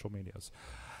other social medias.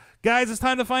 Guys, it's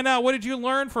time to find out, what did you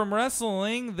learn from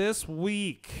wrestling this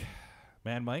week?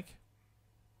 Man, Mike?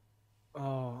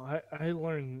 Oh, I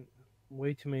learned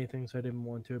way too many things I didn't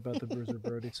want to about the Bruiser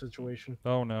Brody situation.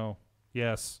 Oh, no.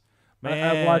 Yes.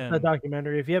 Man. I watched that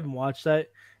documentary. If you haven't watched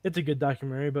that, it's a good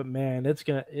documentary, but man, it's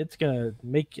gonna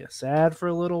make you sad for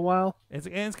a little while.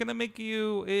 It's gonna make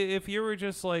you, if you were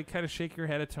just like kind of shake your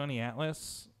head at Tony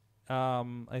Atlas,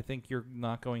 I think you're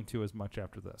not going to as much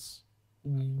after this.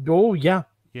 Oh yeah.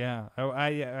 Yeah.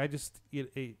 I just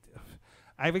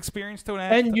I've experienced Tony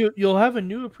Atlas. And you'll have a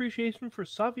new appreciation for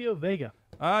Savio Vega.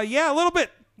 Yeah, a little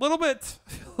bit.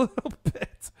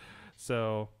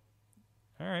 So,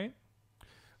 all right.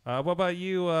 What about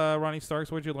you, Ronnie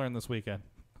Starks? What did you learn this weekend?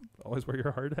 Always wear your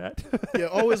hard hat. Yeah,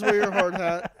 always wear your hard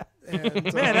hat.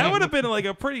 And, man, that would have been like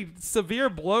a pretty severe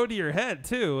blow to your head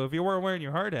too if you weren't wearing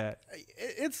your hard hat.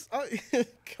 It's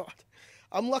God.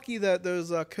 I'm lucky that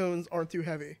those cones aren't too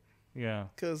heavy. Yeah.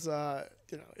 Because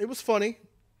it was funny,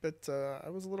 but I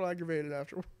was a little aggravated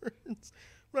afterwards.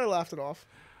 But I laughed it off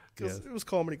because it was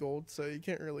comedy gold, so you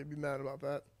can't really be mad about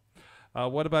that.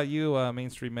 What about you, Main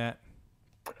Street Matt?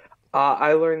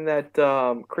 I learned that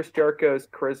Chris Jericho's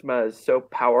charisma is so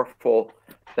powerful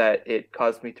that it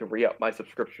caused me to re-up my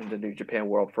subscription to New Japan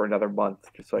World for another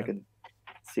month, just so I can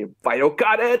see a Vital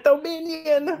Kata at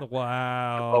Dominion.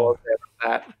 Wow.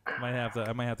 That. I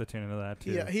might have to tune into that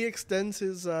too. Yeah, he extends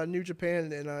his New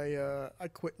Japan, and I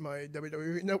quit my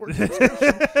WWE Network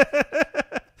subscription.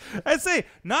 I'd say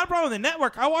not a problem with the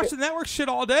network. I watch the network shit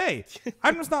all day.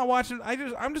 I'm just not watching.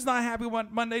 I'm just not happy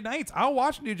with Monday nights. I'll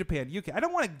watch New Japan UK. I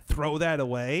don't want to throw that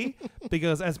away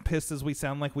because as pissed as we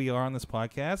sound like we are on this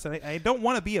podcast, and I don't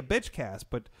want to be a bitch cast,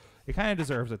 but it kind of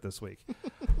deserves it this week.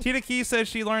 Tina Key says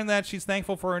she learned that she's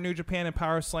thankful for her New Japan and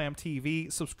Power Slam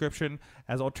TV subscription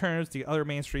as alternatives to other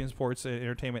mainstream sports and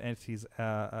entertainment entities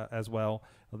as well.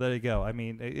 Well, there you go. I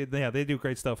mean, they do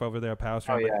great stuff over there at Power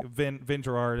Slam. Oh, yeah. Vin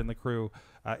Gerard and the crew.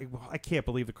 I can't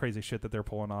believe the crazy shit that they're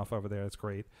pulling off over there. It's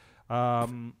great. What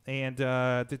did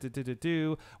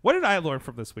I learn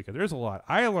from this weekend? There's a lot.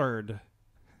 I learned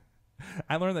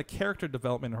that character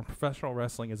development in professional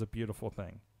wrestling is a beautiful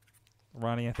thing.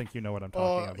 Ronnie, I think you know what I'm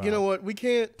talking about. You know what? We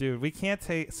can't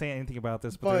say anything about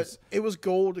this, but it was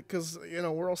gold because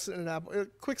we're all sitting in Apple.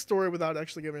 Quick story without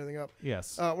actually giving anything up.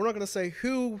 Yes. We're not going to say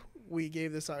who we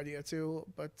gave this idea to,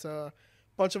 but a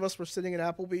bunch of us were sitting at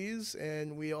Applebee's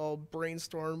and we all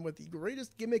brainstormed with the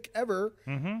greatest gimmick ever.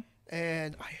 Mm-hmm.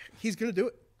 And he's going to do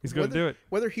it. He's going to do it.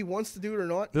 Whether he wants to do it or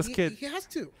not, this kid, he has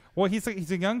to. Well, he's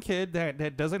a young kid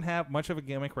that doesn't have much of a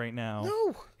gimmick right now.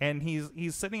 No. And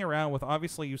he's sitting around with,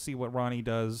 obviously you see what Ronnie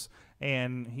does,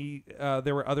 and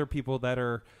there were other people that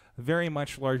are very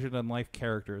much larger than life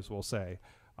characters, we'll say,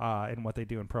 in what they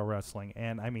do in pro wrestling.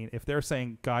 And I mean, if they're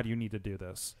saying, God, you need to do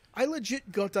this. I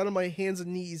legit got down on my hands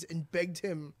and knees and begged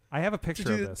him. I have a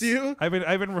picture of this. Do you? I've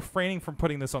been refraining from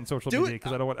putting this on social media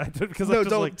because I don't want. Because no,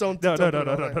 don't.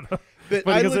 But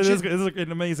because it is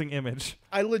an amazing image.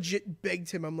 I legit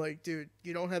begged him. I'm like, dude,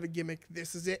 you don't have a gimmick.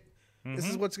 This is it. Mm-hmm. This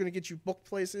is what's going to get you booked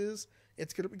places.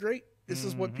 It's going to be great. This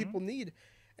is what people need.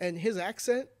 And his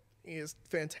accent is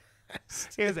fantastic.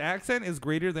 His accent is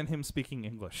greater than him speaking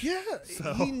English. Yeah,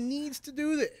 so. He needs to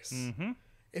do this. Mm-hmm.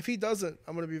 If he doesn't,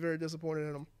 I'm going to be very disappointed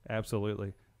in him.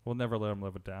 Absolutely. We'll never let him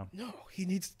live it down. No, he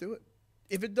needs to do it.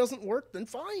 If it doesn't work, then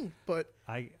fine. But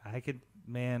I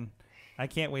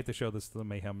can't wait to show this to the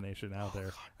Mayhem Nation out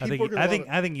there. I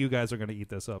think you guys are going to eat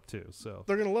this up too. So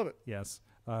they're going to love it. Yes.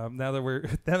 Now that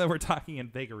we're talking in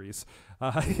vagaries,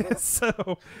 and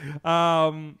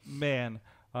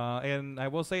I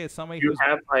will say it's somebody you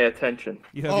have my attention.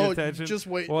 You have your attention. Just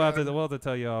wait. We'll have to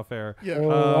tell you off air. Yeah.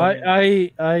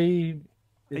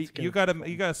 You got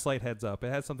a slight heads up. It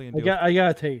had something to do. I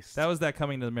got a taste. That was that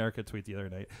Coming to America tweet the other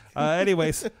night.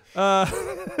 Anyways, I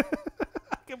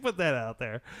can put that out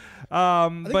there. I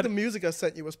think the music I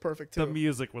sent you was perfect too. The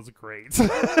music was great.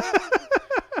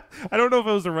 I don't know if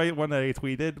it was the right one that I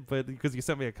tweeted, but because you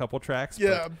sent me a couple tracks.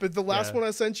 Yeah, but the last one I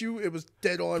sent you, it was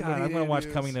dead on. God, I'm gonna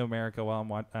watch Coming to America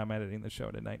while I'm editing the show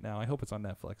tonight. Now I hope it's on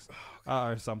Netflix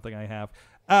or something. I have.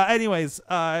 Anyways,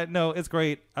 no, it's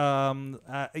great.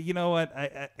 You know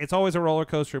what? It's always a roller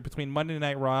coaster between Monday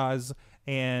Night Raws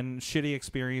and shitty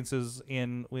experiences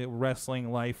in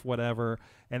wrestling life, whatever.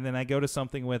 And then I go to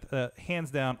something with hands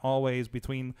down always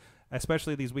between,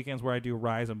 especially these weekends where I do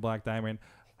Rise and Black Diamond.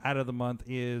 Out of the month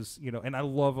is, and I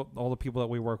love all the people that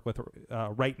we work with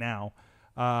right now.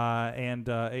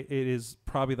 It is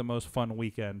probably the most fun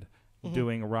weekend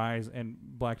doing Rise and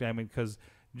Black Diamond because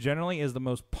generally is the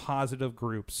most positive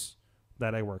groups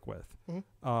that I work with. And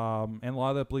a lot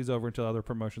of that bleeds over into other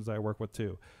promotions that I work with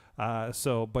too.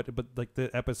 But like the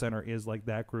epicenter is like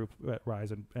that group at Rise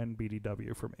and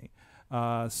BDW for me.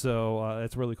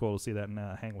 It's really cool to see that and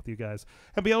hang with you guys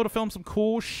and be able to film some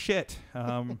cool shit.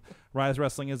 Rise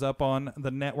Wrestling is up on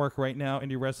the network right now,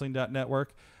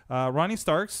 IndyWrestling.network. Ronnie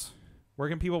Starks, where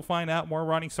can people find out more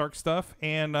Ronnie Starks stuff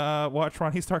and watch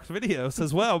Ronnie Starks videos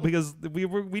as well? Because we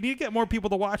need to get more people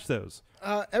to watch those.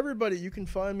 Everybody, you can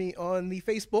find me on the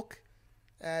Facebook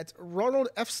at Ronald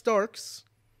F. Starks.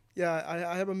 Yeah,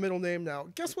 I have a middle name now.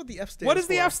 Guess what the F stands for? What does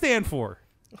the F stand for?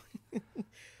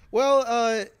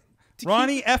 Well,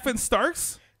 Ronnie F. and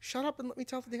Starks? Shut up and let me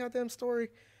tell the goddamn story.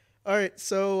 All right,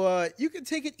 so you can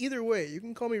take it either way. You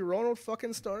can call me Ronald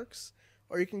fucking Starks,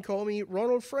 or you can call me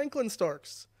Ronald Franklin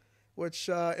Starks, which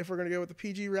if we're going to go with the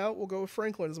PG route, we'll go with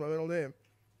Franklin as my middle name.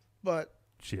 But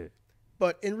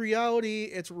in reality,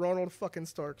 it's Ronald fucking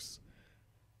Starks.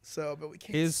 So, but we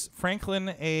can't. Is Franklin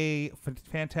a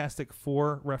Fantastic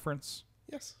Four reference?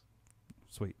 Yes.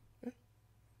 Sweet. Yeah.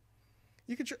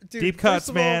 You can dude, deep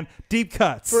cuts, man. Deep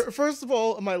cuts. First of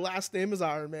all, my last name is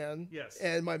Iron Man. Yes.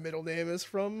 And my middle name is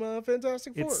from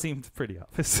Fantastic Four. It seemed pretty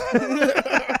obvious.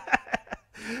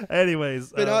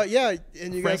 Anyways, But yeah,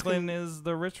 and you Franklin guys is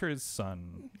the Richards'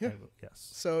 son. Yeah. Yes.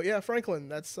 So yeah, Franklin.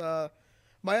 That's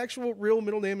my actual real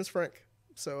middle name is Frank.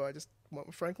 So I just went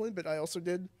with Franklin, but I also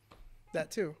did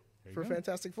that too for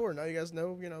Fantastic Four. Now you guys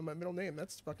know, my middle name.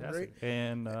 That's fucking great.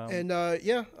 And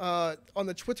yeah, on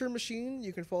the Twitter machine,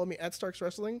 you can follow me at Starks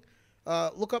Wrestling.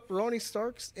 Look up Ronnie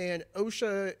Starks and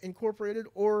OSHA Incorporated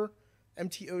or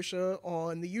MT OSHA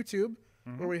on the YouTube,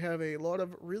 where we have a lot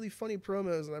of really funny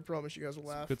promos, and I promise you guys will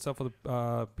laugh. good stuff with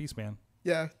Beast Man.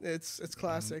 Yeah, it's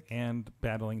classic. And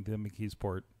battling the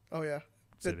McKeesport Oh yeah.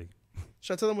 City.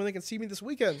 Should I tell them when they can see me this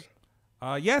weekend?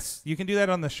 Yes, you can do that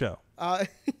on the show.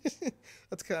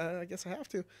 That's kind of, I guess I have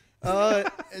to.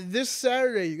 This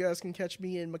Saturday, you guys can catch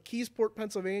me in McKeesport,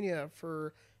 Pennsylvania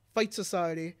for Fight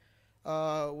Society.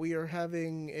 We are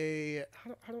having a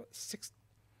three-way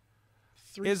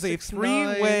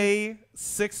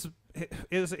six.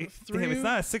 It's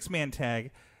not a 6-man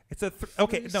tag. It's a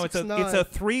it's a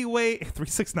three-way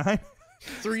 369.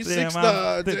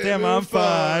 369. Damn, I'm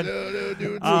fine. A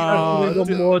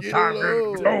little more time.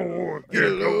 Get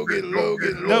low.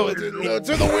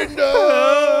 To the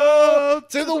window.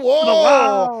 To the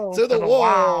wall. To the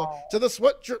wall. To the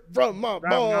sweat drip from my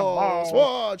balls.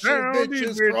 Watch these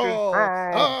bitches crawl.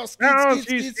 Ah,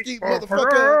 skeet,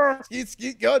 motherfucker.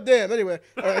 Skeet, goddamn. Anyway,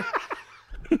 all right.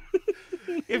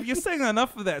 If you sing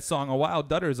enough of that song, a wild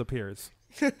Dutters appears.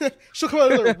 She'll come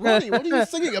out of there, Ronnie, what are you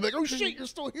singing? I'm like, oh shit, you're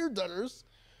still here, Dutters.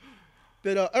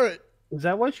 But all right. Is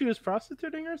that why she was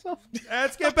prostituting herself?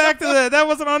 Let's get back to that. That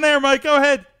wasn't on there, Mike. Go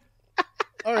ahead.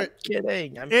 All right.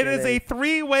 I'm It is a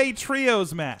three-way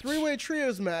trios match. Three-way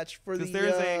trios match for the.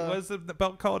 There's what's the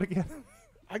belt called again?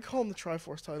 I call them the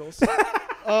Triforce titles.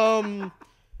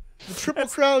 The Triple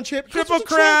Crown Championship. Triple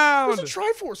Crown. There's a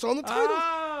Triforce on the title.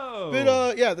 Oh.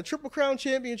 But yeah, the Triple Crown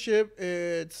Championship.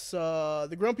 It's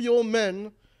the Grumpy Old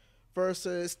Men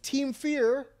versus Team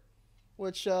Fear,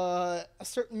 which a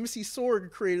certain Missy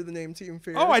Sorg created the name Team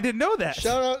Fear. Oh, I didn't know that.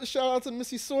 Shout out to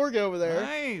Missy Sorg over there.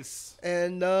 Nice.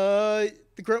 And what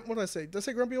did I say? Did I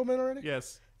say Grumpy Old Men already?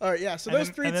 Yes. All right, yeah. So those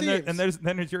three teams.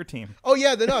 Then there's your team. Oh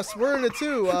yeah, then us. We're in it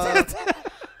too.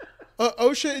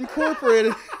 OSHA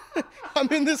Incorporated. I'm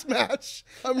in this match.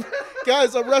 I'm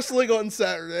wrestling on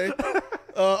Saturday.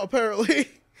 Apparently,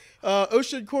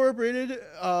 OSHA Incorporated,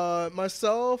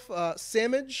 myself,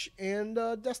 Samage, and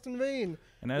Destin Vane.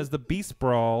 And that is the Beast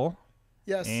Brawl.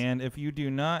 Yes. And if you do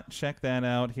not check that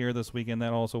out here this weekend,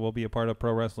 that also will be a part of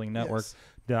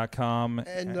ProWrestlingNetwork.com.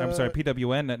 And I'm sorry,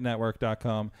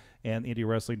 PWNNetwork.com and Indy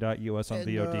Wrestling US on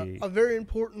VOD. A very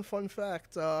important fun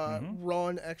fact: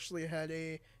 Ron actually had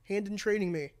a hand in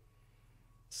training me.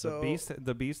 So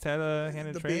the Beast had a hand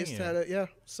in training. The Beast had it, yeah.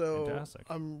 So fantastic.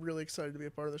 I'm really excited to be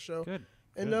a part of the show. Good.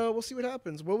 And we'll see what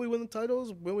happens. Will we win the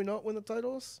titles? Will we not win the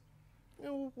titles?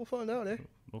 We'll find out, eh?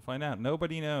 We'll find out.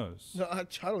 Nobody knows. No, I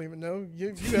don't even know.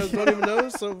 You guys don't even know,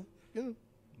 so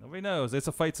Nobody knows. It's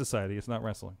a fight society. It's not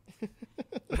wrestling.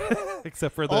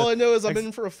 Except for all I know is I'm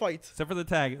in for a fight. Except for the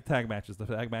tag matches. The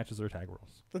tag matches are tag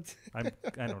rules. I'm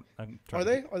Are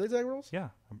they tag rules? Yeah.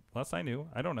 Last I knew.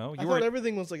 I don't know. I thought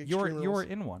everything was like extreme rules. You were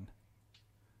in one.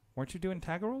 Weren't you doing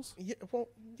tag rules? Yeah. Well,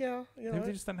 yeah.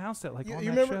 They just announced it on that show.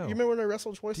 You remember when I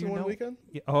wrestled twice in one weekend?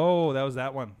 Yeah. Oh, that was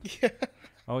that one. Yeah.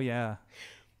 Oh yeah.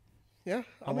 Yeah.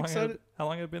 I'm excited. How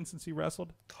long had it been since you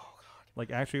wrestled? Oh God. Like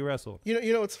actually wrestled.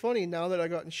 You know, it's funny now that I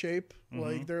got in shape.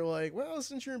 Like they're like, well,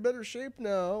 since you're in better shape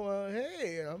now,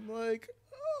 hey. And I'm like,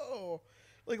 oh,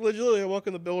 like legitimately, I walk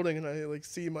in the building and I like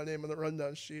see my name on the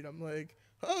rundown sheet. I'm like,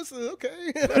 oh, so,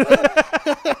 okay.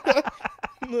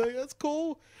 I'm like, that's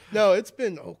cool. No, it's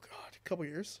been a couple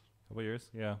years. Couple years,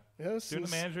 yeah. Yeah. Doing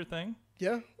the manager thing.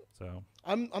 Yeah. So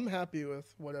I'm happy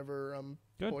with whatever I'm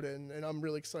put in, and I'm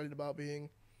really excited about being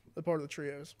a part of the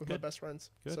trios with my best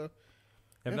friends. Good. So,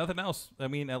 if nothing else, I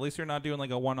mean, at least you're not doing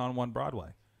like a one-on-one Broadway.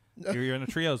 You're in a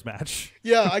trios match.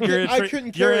 Yeah, I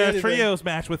couldn't carry You're in a anything. trios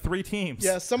match with 3 teams.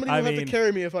 Yeah, somebody would have to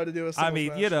carry me if I had to do a singles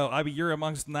match. You're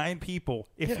amongst 9 people,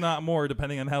 if not more,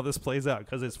 depending on how this plays out,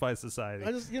 because it's Fight Society.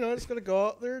 I just gotta go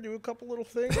out there, do a couple little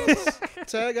things,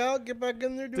 tag out, get back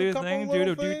in there, do a couple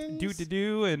little things,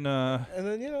 and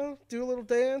then do a little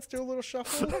dance, do a little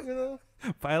shuffle,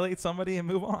 violate somebody and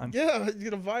move on. Yeah, you're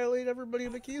gonna violate everybody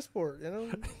in the Keysport,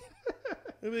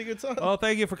 It'll be a good time. Well,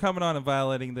 thank you for coming on and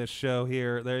violating this show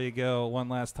here. There you go. One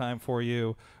last time for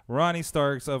you. Ronnie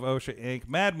Starks of OSHA Inc.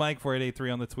 Mad Mike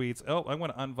 4883 on the tweets. Oh, I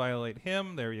want to unviolate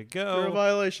him. There you go. You're a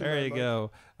violation. There you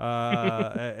go.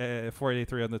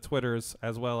 4883 on the Twitters,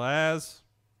 as well as...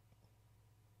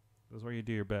 This is where you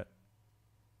do your bet.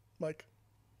 Mike.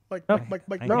 Mike, No. Mike,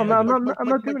 Mike, No, I'm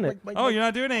not doing it. Oh, you're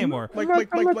not doing it anymore. I'm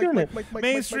not doing it.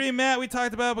 Mainstream Matt, we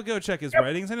talked about, but go check his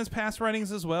writings and his past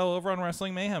writings as well over on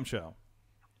Wrestling Mayhem Show.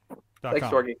 Thanks,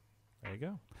 Sorgy. There you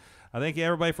go. Thank you,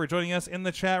 everybody, for joining us in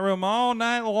the chat room all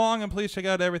night long. And please check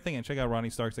out everything. And check out Ronnie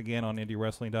Starks again on Indy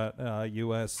Wrestling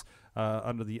US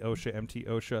under the OSHA, MT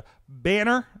OSHA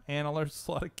banner. And there's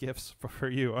a lot of gifts for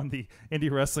you on the Indy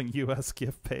Wrestling US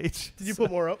gift page. Did you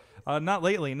put more up? Not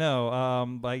lately, no.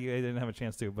 I didn't have a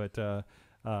chance to, but there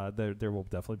will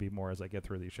definitely be more as I get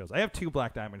through these shows. I have 2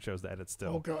 Black Diamond shows to edit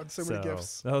still. Oh, God, so many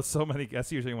gifts. Oh, so many.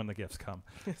 That's usually when the gifts come.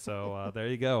 So there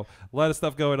you go. A lot of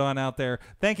stuff going on out there.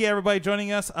 Thank you, everybody,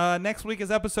 joining us. Next week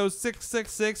is episode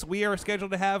 666. We are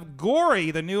scheduled to have Gory,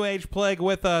 the New Age Plague,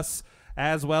 with us,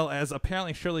 as well as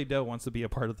apparently Shirley Doe wants to be a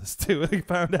part of this too. We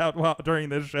found out during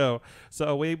this show.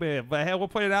 So we'll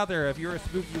put it out there. If you're a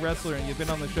spooky wrestler and you've been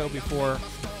on the show before,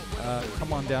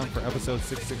 come on down for episode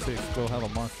 666. We'll have a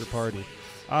monster party.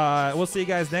 We'll see you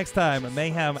guys next time.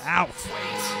 Mayhem out.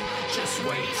 Just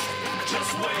wait.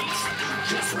 Just wait.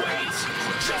 Just wait.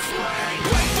 Just wait.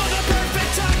 Wait for the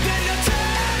perfect time, then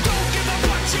attack. Don't give up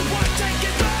what you want, take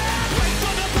it back. Wait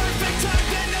for the perfect time,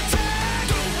 then attack.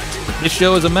 Do what you want. This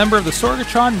show is a member of the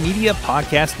Sorgatron Media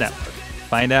Podcast Network.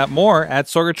 Find out more at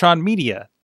sorgatronmedia.com.